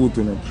the truth,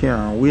 you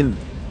can't win.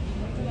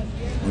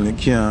 You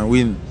can't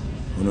win.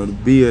 You know the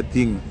beer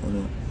thing,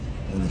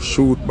 you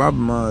shoot Bob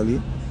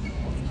Marley,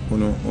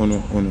 you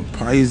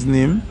poison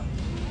him,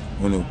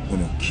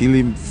 you kill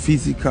him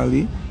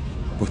physically,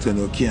 but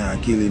you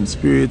can't kill him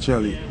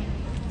spiritually.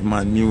 The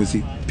man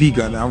music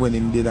bigger than when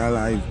him did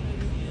alive.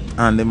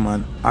 And the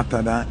man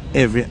hotter than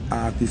every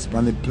artist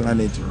on the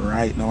planet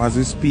right now as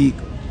we speak.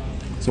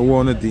 So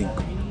what do you think?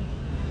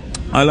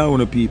 All I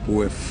want people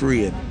were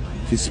afraid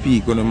to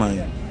speak on the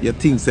mind. You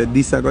think that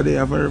this I got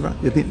there forever?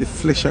 You think the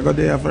flesh I got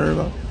there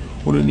forever?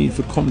 We don't need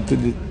to come to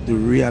the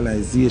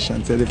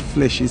realization that the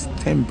flesh is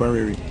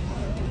temporary.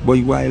 But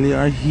while you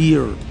are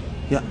here,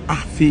 you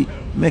have to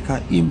make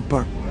an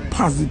impact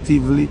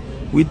positively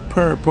with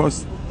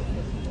purpose.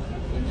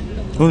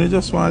 Don't you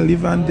just want to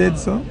live and dead,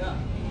 so?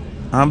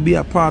 And be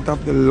a part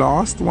of the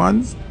lost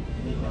ones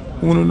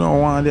who don't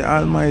want the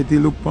Almighty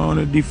look upon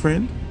it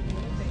different.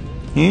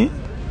 Eh?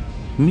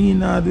 Me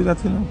not do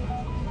that, you know.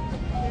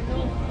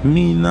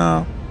 Me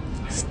now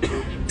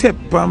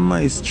step on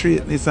my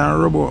straightness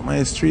and rub out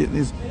my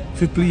straightness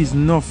if you please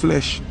no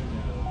flesh.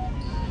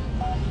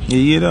 You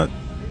hear that?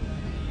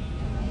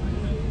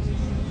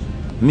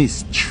 Me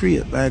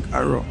straight like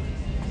arrow.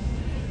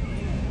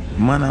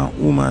 Man and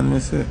woman, me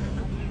say.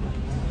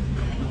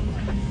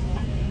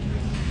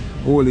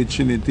 Holy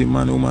Trinity,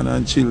 man, woman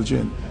and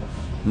children.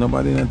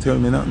 Nobody not tell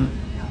me nothing.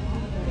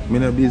 Me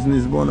no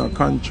business born no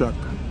contract.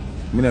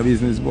 Me no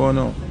business born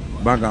no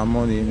bag of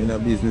money. Me no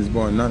business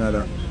born none of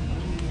that.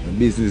 Me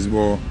business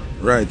born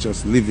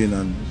righteous living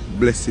and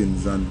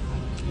blessings and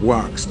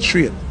walk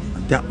straight.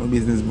 And that my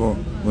business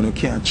born. When you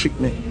can't trick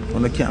me.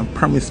 When you can't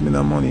promise me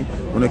no money.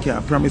 When you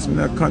can't promise me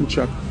no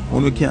contract.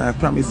 When you can't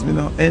promise me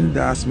no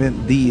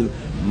endorsement deal.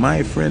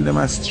 My friend, them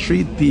are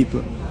street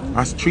people.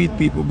 As street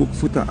people book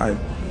Foota Hype.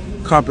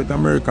 Corporate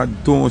America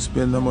don't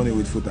spend the money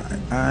with Foota.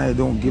 I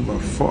don't give a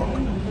fuck.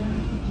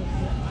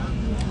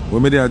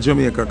 When me there at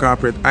Jamaica,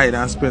 corporate I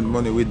don't spend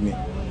money with me.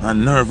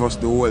 I'm nervous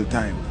the whole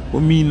time. But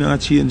me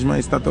not change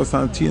my status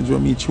and change what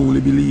me truly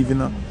believe in.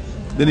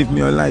 Then if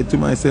me lie to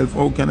myself,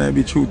 how can I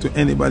be true to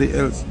anybody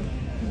else?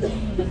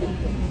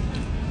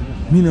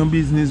 Me no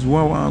business, what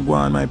I want to go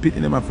on my pit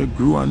in them have to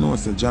grow and know,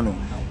 say, Jano.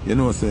 You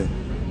know, say,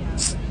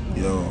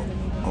 yo,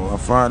 our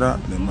father,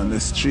 them on the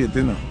street,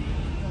 you know.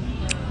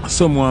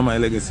 Some more of my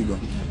legacy go.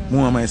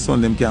 More of my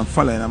son them can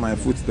follow in my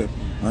footsteps.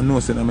 I know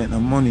say I make no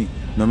money,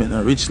 no make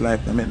no rich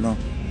life, no make no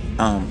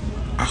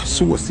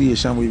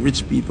association with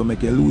rich people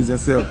make you lose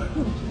yourself.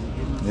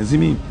 You see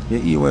me? You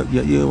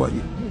hear what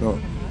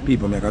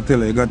people make I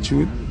tell you got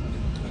truth.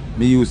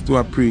 Me used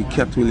to pray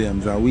Cat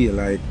Williams away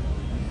like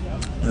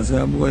I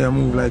say boy I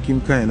move like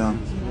him kinda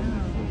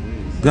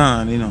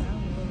gone, you know.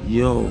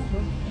 Yo,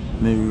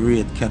 me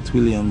rate Cat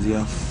Williams,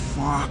 yeah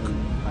fuck.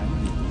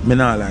 Me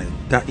not lie.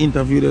 That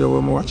interview that I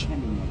watch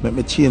make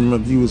me change my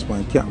views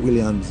on Cat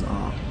Williams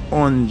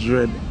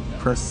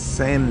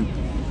 100%.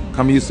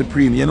 Come you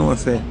supreme, you know what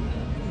I say?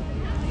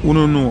 Who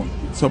don't know,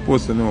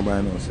 supposed to know by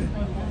now say.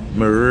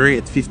 Me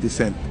rate 50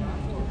 Cent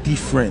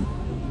different.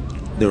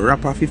 The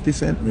rapper 50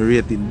 Cent, me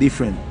rate it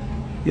different.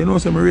 You know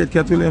so me rate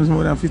Cat Williams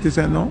more than 50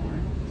 Cent now?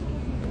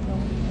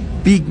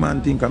 Big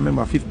man think I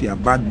remember 50 a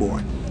bad boy.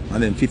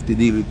 And then 50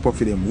 deal with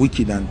Puffy them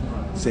wicked and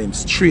same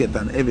straight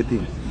and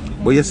everything.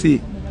 But you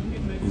see,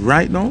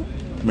 right now,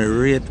 me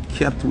rate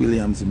Cat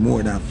Williams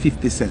more than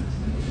 50 Cent.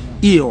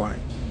 EOI,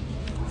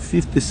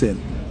 50 Cent,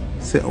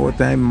 say all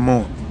time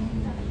more.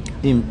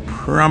 In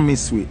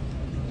promise with,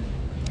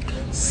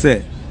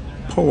 say,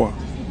 power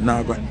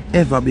now gonna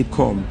ever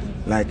become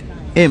like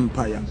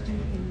empire.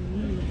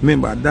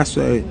 Remember, that's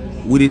why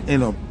we did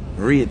end up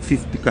rate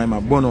 50 because I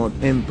burn out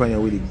empire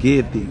with the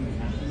gay thing.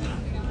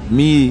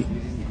 Me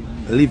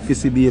live for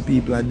CBA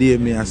people a day,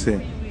 me I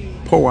say,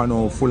 power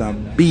now full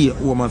of be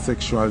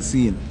homosexual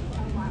scene.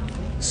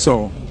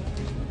 So,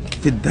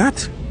 for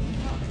that,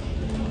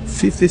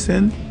 50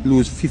 cents,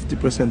 lose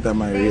 50% of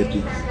my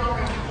rating.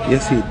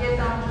 Yes, it.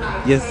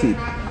 Yes, it.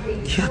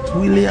 Cat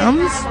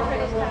Williams.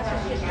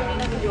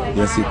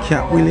 Yes, it.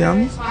 Cat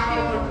Williams.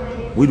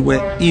 With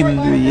what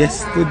him do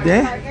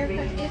yesterday.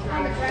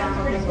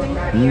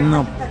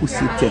 No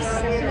pussy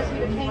test.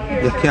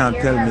 You can't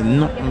tell me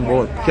nothing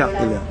about Cat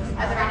Williams.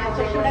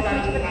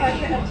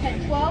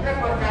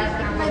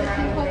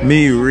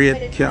 Me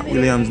rate Cat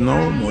Williams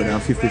now more than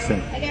 50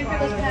 cents.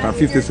 And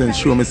 50 cents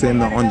show me saying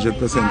not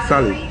 100%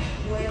 solid.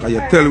 Because you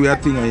tell me a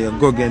thing and you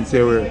go against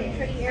your word.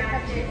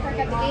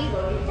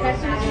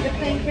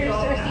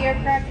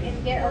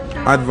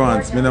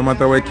 Advance, me no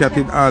matter what Cat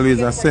it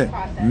always I say.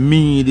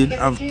 Me did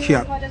have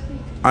Cat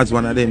as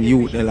one of them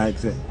youth they like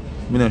say.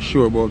 Me not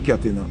sure about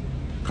Cat, you know.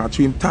 Because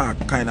him talk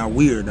kind of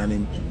weird and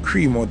him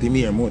cream out him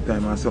ear more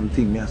time or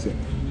something. Me I say.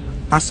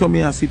 I saw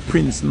me I see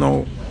Prince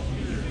now.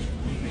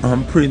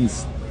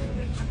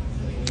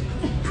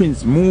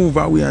 Prince move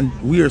away and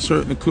wear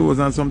certain clothes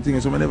and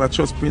something, so I never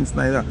trust Prince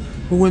neither.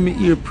 But when me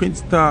hear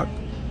Prince talk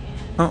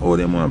and all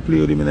them want to play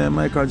with him in a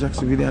Michael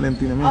Jackson video and them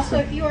things. Also,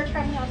 if you are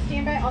traveling on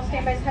standby, all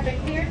standbys have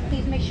been cleared.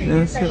 Please make sure you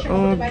refresh your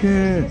mobile devices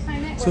okay. to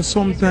assignment. So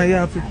sometimes you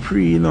have to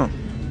pre, you know.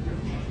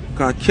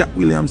 Because Cat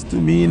Williams to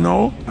me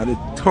now are the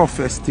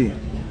toughest thing.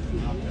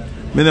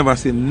 Me never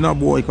see no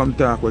boy come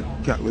talk with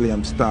Cat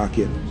Williams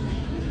talking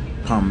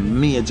on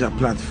major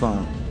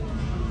platform.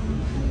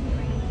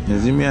 You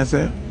see me I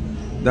say?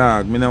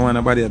 Dog, me don't want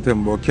nobody to tell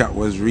me about Cat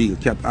was real.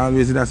 Cat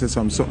always did say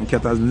something.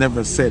 Cat has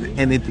never said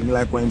anything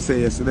like what him said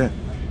yesterday.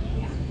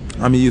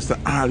 I mean, used to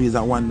always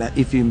I wonder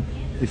if him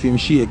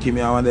shake him,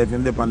 I wonder if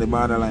him up on the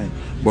borderline.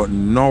 But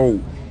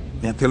no,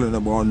 I'm telling you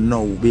about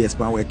no,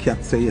 based on what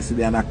Cat said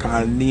yesterday and I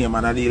call name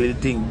and I do the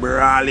thing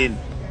brawling.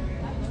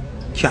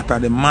 Cat are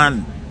the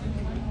man.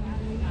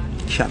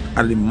 Cat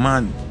are the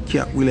man.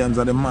 Cat Williams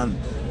are the man.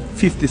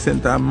 50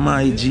 cents are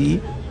my G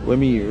when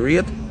me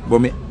rate. But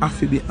me have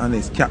to be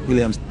honest, Cat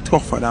Williams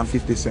tougher than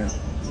 50 cents.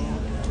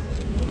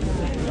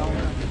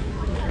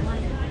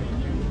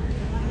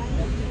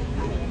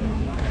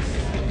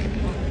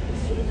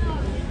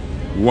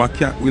 What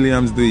Cat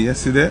Williams do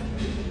yesterday,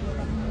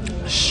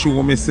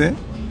 show me say,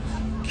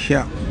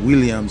 Cat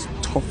Williams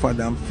tougher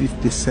than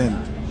 50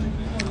 cents.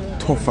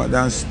 Tougher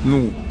than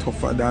Snoop,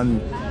 tougher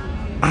than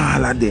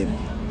all of them.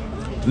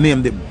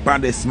 Name the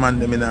baddest man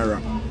them in a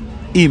rap.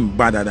 Him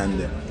badder than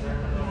them.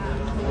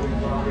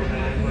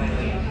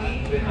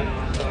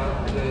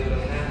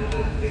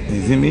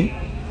 You see me?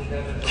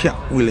 Cat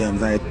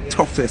Williams are the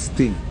toughest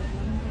thing.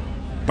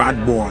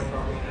 Bad boy.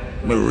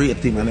 Me rate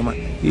him and the man.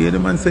 You hear the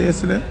man say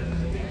yesterday?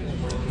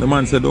 The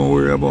man said don't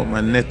worry about my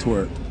net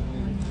worth.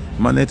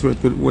 My net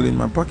worth could hold in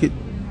my pocket.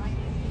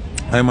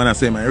 I man I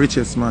say my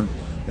richest man.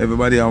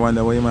 Everybody I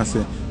wonder what he must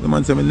say. The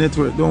man said my net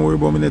worth, don't worry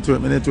about my net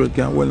worth. My net worth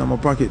can't hold in my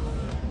pocket.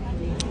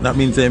 That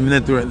means my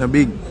net worth not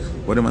big.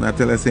 But the man I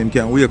tell us him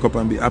can wake up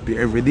and be happy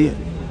every day.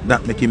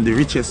 That make him the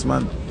richest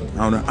man.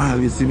 I wanna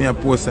always see me a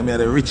post me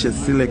the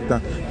richest selector,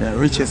 the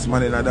richest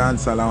man in the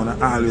dance hall. I wanna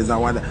always I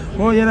wonder,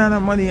 oh you know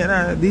money, you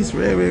know this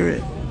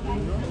way.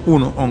 Who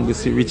no hungry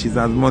see riches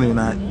as money, you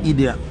know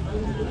idiot.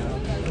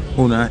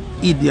 Who no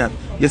idiot.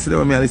 Yesterday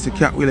when I listen to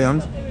Cat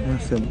Williams, I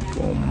said,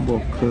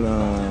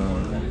 Bumbuckler.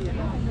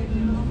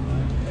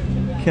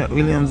 Cat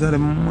Williams are the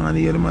man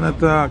here, the man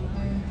attack.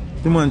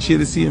 The man share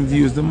the same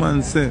views. The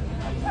man say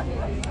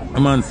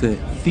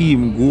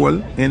theme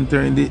goal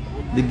entering the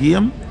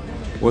game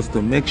was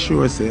to make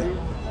sure say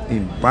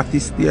him body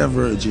stay a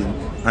virgin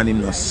and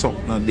him not suck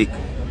no dick.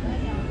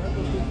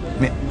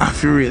 Me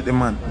have to rate the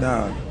man,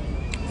 dog.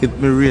 If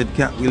me rate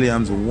Cat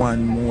Williams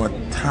one more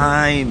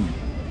time.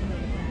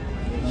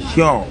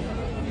 Yo,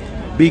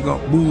 big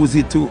up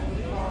Boozy too.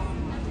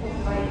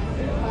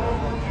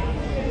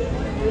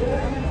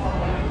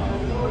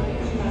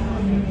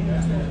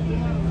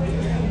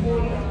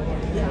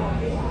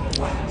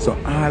 So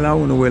all I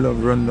wanna well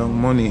of run down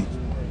money.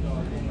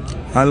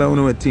 All I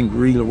wanna think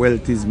real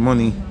wealth is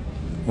money.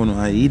 Wanna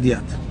an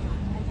idiot.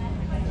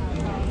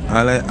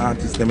 All I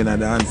artists them in the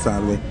dance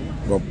hall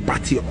go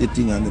batty up the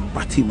thing and the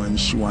batty man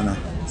shoe and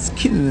a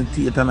skin in the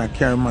theater and a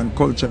carry man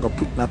culture go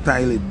put in a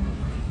toilet.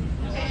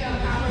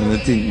 And I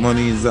think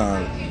money is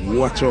all.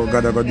 Watch how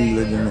God I go deal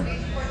with you know.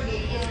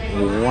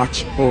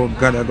 Watch how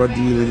God I go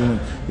deal with you know.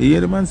 You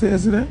hear the man say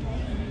yesterday?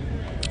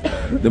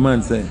 The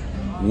man say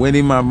when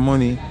him have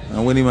money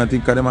and when him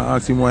think them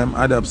ask him why him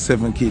add up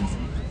 7 kids.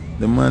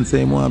 The man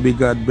say him want to be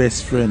God's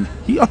best friend.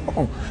 Yo,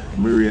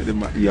 me rate the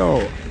man.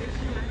 Yo.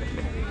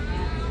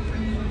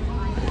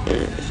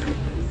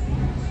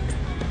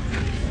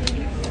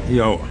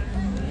 Yo.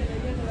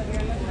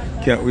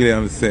 Cat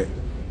Williams said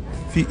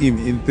him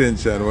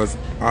intention was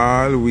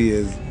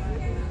always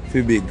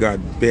to be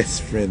God's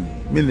best friend.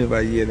 Me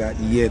never hear that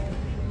yet.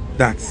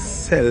 That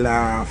sell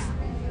off.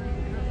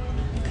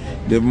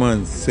 The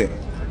man said,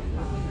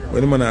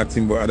 when the man asked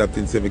him about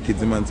adopting 7 kids,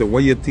 the man said,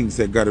 what do you think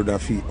say God would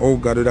have feel? How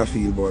God would have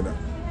feel about that?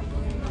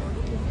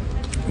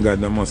 God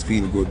must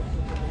feel good.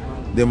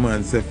 The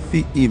man said, for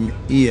him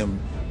aim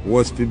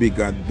was to be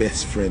God's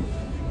best friend.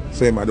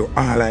 So he might do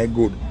all I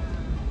good.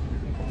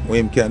 what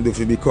him can do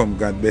to become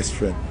God's best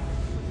friend.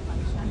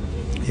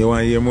 You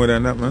want to hear more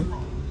than that, man?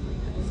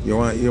 You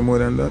want to hear more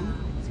than that?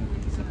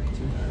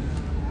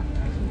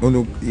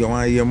 You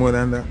want to hear more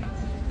than that?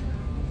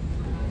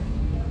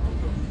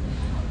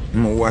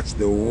 I'm going to watch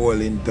the whole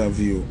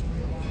interview.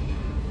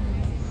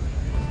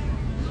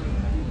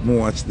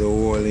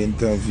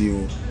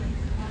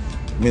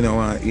 Me don't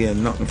want to hear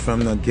nothing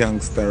from no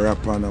gangster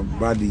rapper, no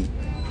body.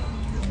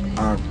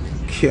 Or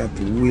Cat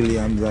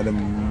Williams are the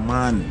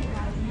man.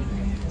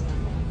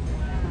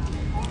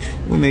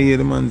 When I hear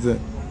the man say,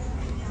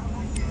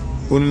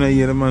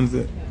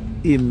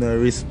 him no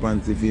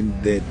response if him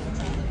dead.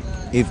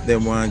 If they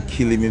want to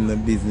kill him in the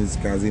business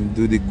because him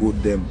do the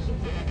good them.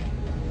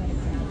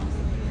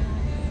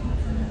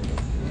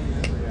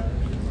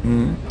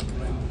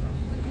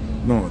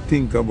 No,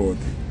 think about it.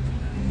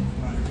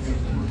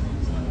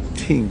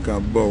 Think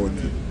about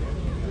it.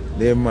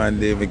 The man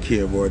they even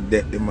care about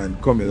death. The man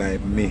coming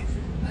like me.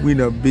 We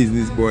no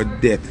business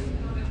about death.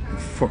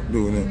 Fuck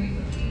do you know.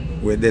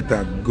 Where death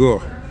a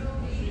go.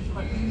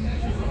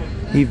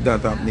 If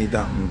that happen, it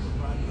happen.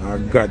 Our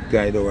God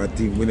guide our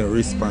team. We no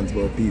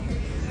responsible people.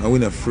 And we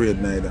not afraid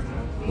neither.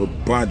 We're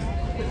bad.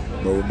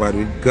 But we're bad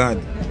with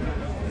God.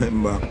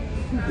 Remember,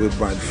 we're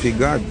bad for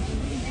God.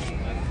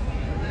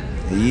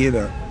 You hear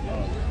that?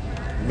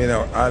 Me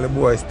know all the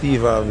boys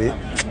Steve Harvey.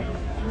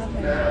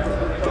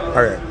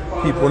 Alright.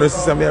 People when you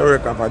see me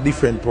work off of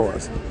different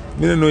powers.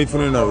 Me don't know if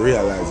you don't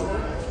realize it.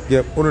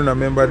 Yeah, you don't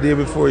remember the day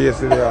before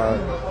yesterday or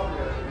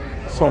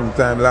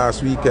sometime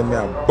last weekend me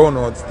I burn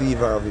out Steve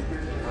Harvey.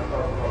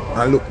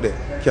 And look there,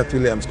 Cat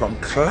Williams come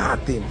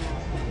clot him.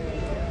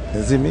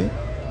 You see me?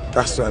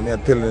 That's why I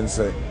tell them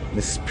say my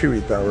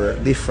spirit I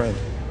work different.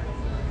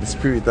 The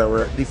spirit I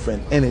work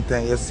different.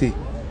 Anytime you see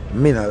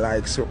me not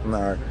like something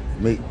or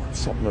make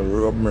something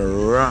rub me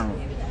wrong,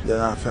 you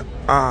have to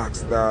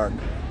ask dog.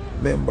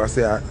 Remember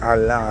say I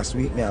last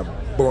week me I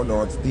burn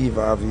out Steve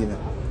Harvey. You know?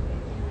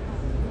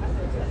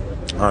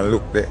 And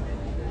look there.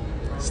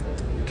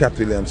 Cat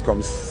Williams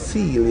come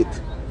seal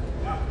it.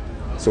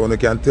 So you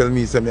can tell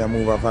me say me I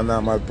move off a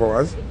normal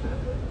powers.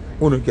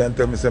 You can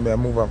tell me say me I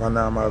move off a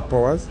normal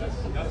powers.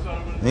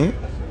 You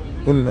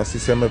know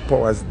see my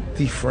powers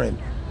different.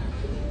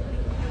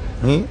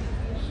 You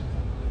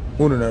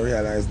don't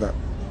realize that.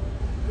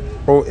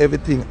 Oh,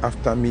 everything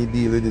after me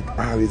deal with it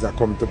always a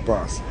come to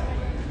pass.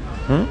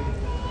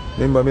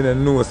 Remember me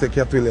don't know say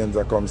Cat Williams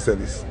a come say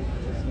this.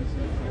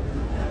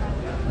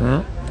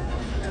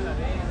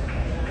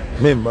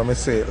 Remember me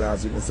say it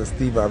last week, Mr.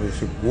 Steve Harvey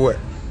if you go.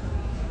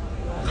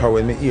 Because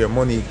when me hear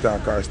Money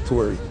talk our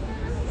story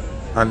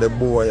and the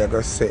boy I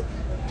go say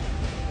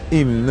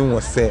him know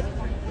say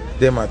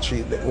them a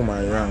treat the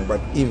woman wrong,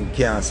 but him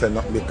can't say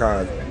nothing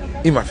because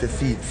him have to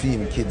feed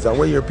him kids. And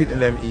where you're pitting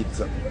them eat,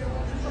 sir?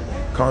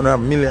 Can't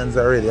have millions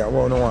already. I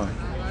won't know.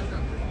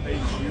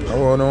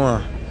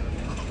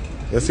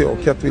 You see how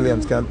Cat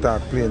Williams can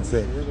talk plain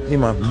say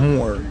him have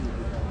more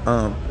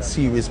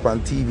series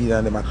on TV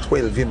than them at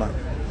 12 him and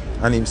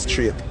him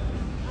straight.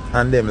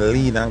 And them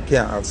lean and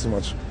can't have so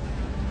much.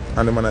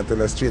 And the man I tell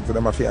us straight to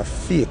them have a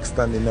fake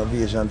standing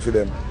ovation for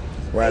them.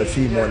 While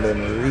female them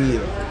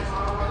real.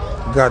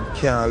 God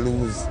can't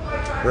lose.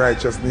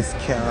 Righteousness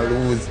can't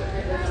lose.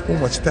 How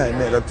much time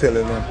I gotta tell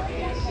them?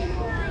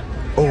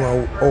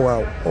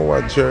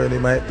 Our journey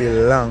might be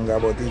longer,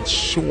 but it's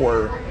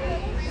sure.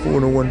 Who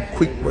no one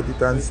quick, but it's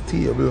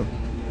unstable.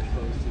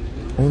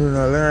 Who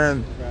no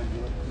learn.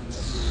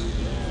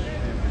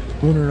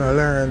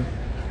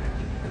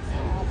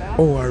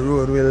 Our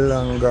road will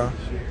longer.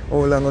 How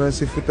long gonna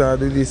see Foota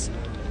do this?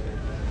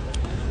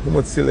 How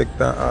much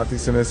select an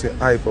artist when I say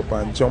hype up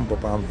and jump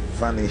up and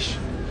vanish?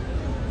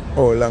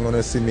 How long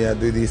gonna see me I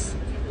do this?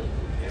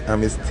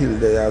 I'm still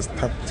there as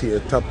top tier,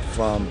 top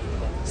farm.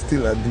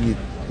 Still I do it.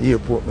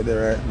 Airport me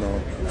there right now.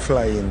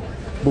 Flying.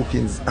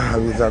 Bookings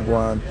always are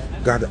going.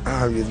 God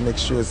always make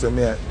sure so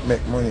me I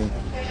make money.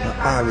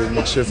 I always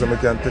make sure so I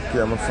can take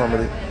care of my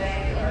family.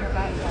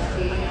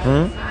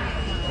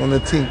 When you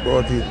think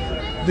about it,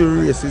 the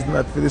race is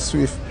not for the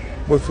swift,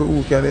 but for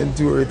who can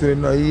endure it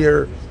in a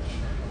year.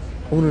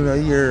 Only in a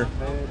year,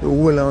 the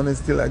whole on and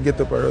still I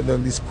get up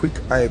around this quick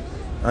hype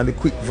and the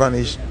quick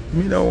vanish.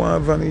 Me don't want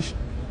to vanish.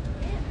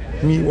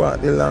 Me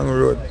walk the long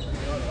road.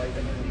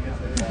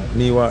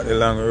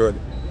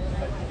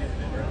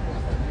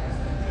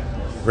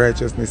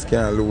 Righteousness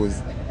can't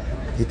lose.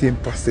 It's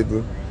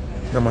impossible.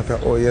 No matter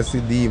how you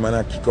see demon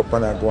and kick up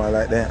and I go on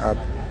like that up.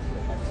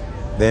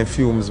 Then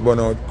fumes burn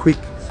out quick.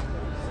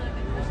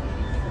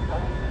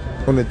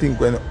 Only think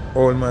when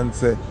old man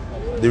say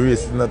the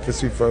race is not for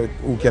swift for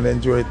who can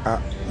enjoy it.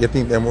 You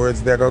think them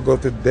words they're gonna go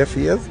to deaf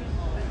ears?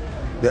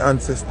 The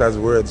ancestors'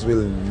 words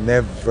will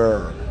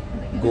never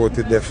go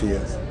to deaf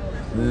ears.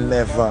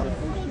 Never.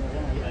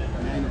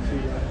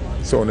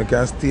 So you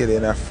can stay there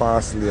in a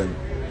fast lane.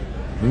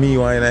 Me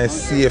want in a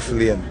safe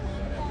lane.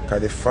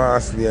 Because the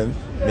fast lane,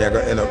 me I go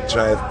end up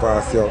drive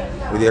past you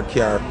with your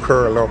car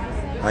curl up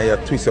and you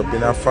twist up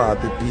in a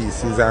 40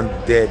 pieces and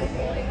dead.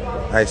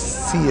 I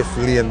safe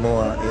lane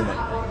more in.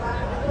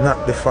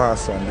 Not the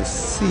fast one, the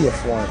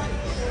safe one.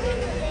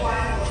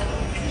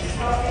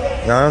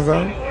 You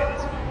understand?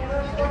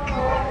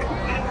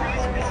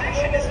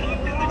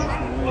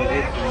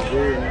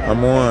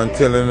 I'm on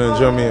telling you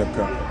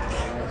Jamaica.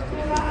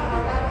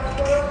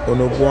 You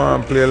no go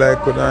and play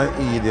like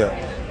an idiot.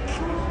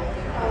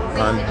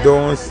 And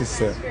don't see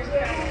say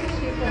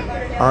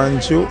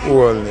Andrew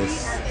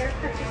Holness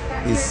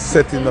is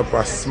setting up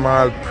a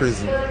small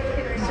prison.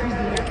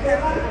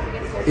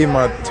 Him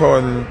a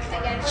turn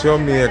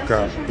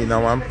Jamaica in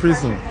our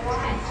prison.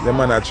 The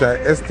man a try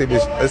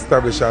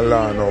establish a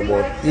law now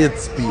about hate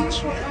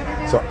speech.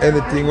 So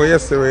anything where you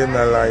say we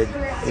not like,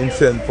 him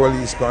send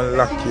police can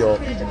lock you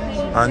up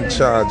and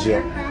charge you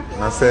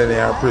and send you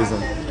in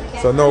prison.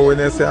 So now when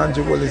they say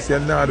Andrew Holness, you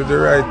not do the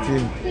right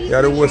thing. You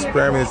are the worst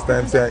prime minister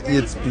and say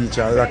hate speech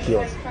and lock you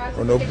up.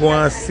 You know, go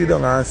and sit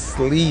down and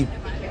sleep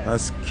and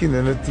skin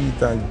in the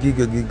teeth and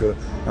giggle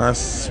and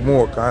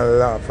smoke and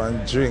laugh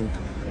and drink.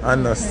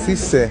 And see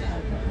say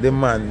the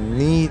man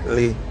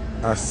neatly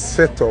has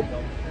set up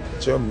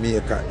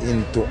Jamaica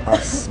into a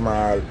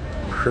small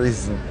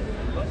prison.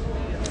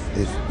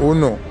 If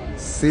Uno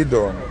sit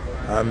down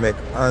and make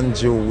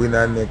Andrew win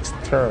the next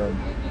term,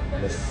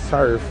 I'm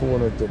sorry for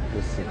Uno to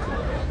pussy.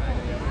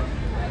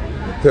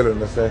 I tell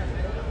you, I say,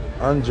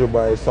 Andrew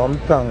buy some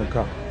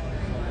tanker,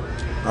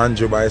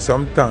 Andrew buy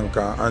some tanker,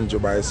 Andrew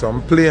buy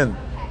some plane.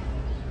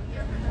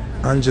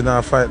 Andrew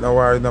not fight no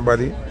war with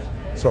nobody.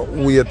 So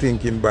who you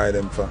think him buy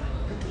them for?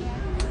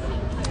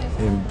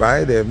 Him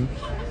buy them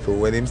for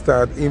when him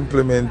start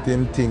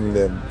implementing thing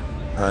them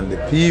and the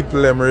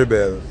people them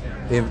rebel,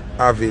 him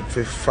have it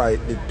for fight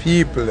the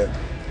people them.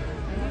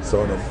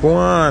 So no go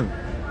on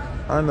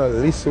and no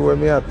listen what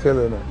me I tell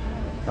you now.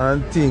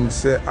 And things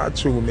say I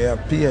true me a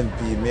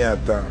PNP me a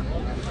talk.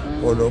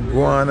 But no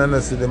go on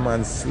and see the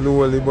man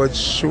slowly but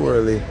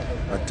surely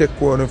I take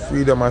away the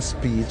freedom of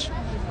speech,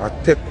 I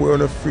take away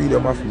the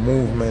freedom of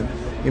movement,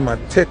 him a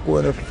take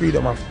away the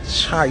freedom of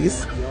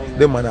choice,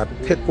 the man a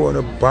take away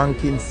the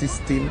banking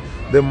system,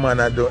 the man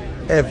a do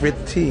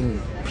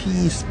everything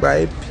piece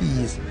by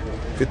piece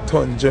to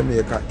turn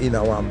Jamaica in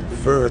our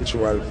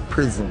virtual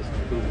prison.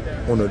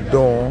 On the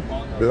door,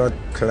 blood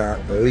clot,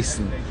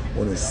 listen.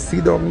 On the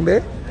sit down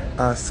there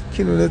and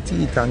skin on the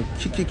teeth and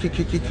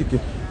kick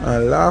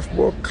and laugh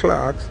about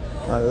clocks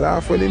and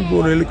laugh when him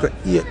go to look at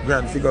 8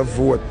 grand figure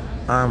vote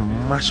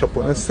and mash up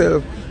on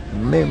himself.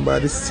 Remember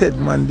the said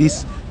man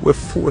this we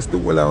force the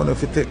whole of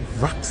to take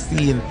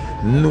vaccine,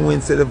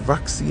 knowing say the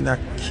vaccine a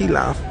kill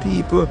off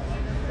people.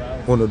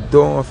 On the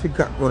door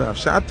figure on a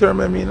short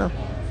term I mean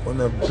on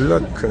the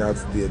blood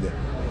clots there.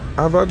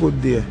 Have a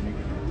good day.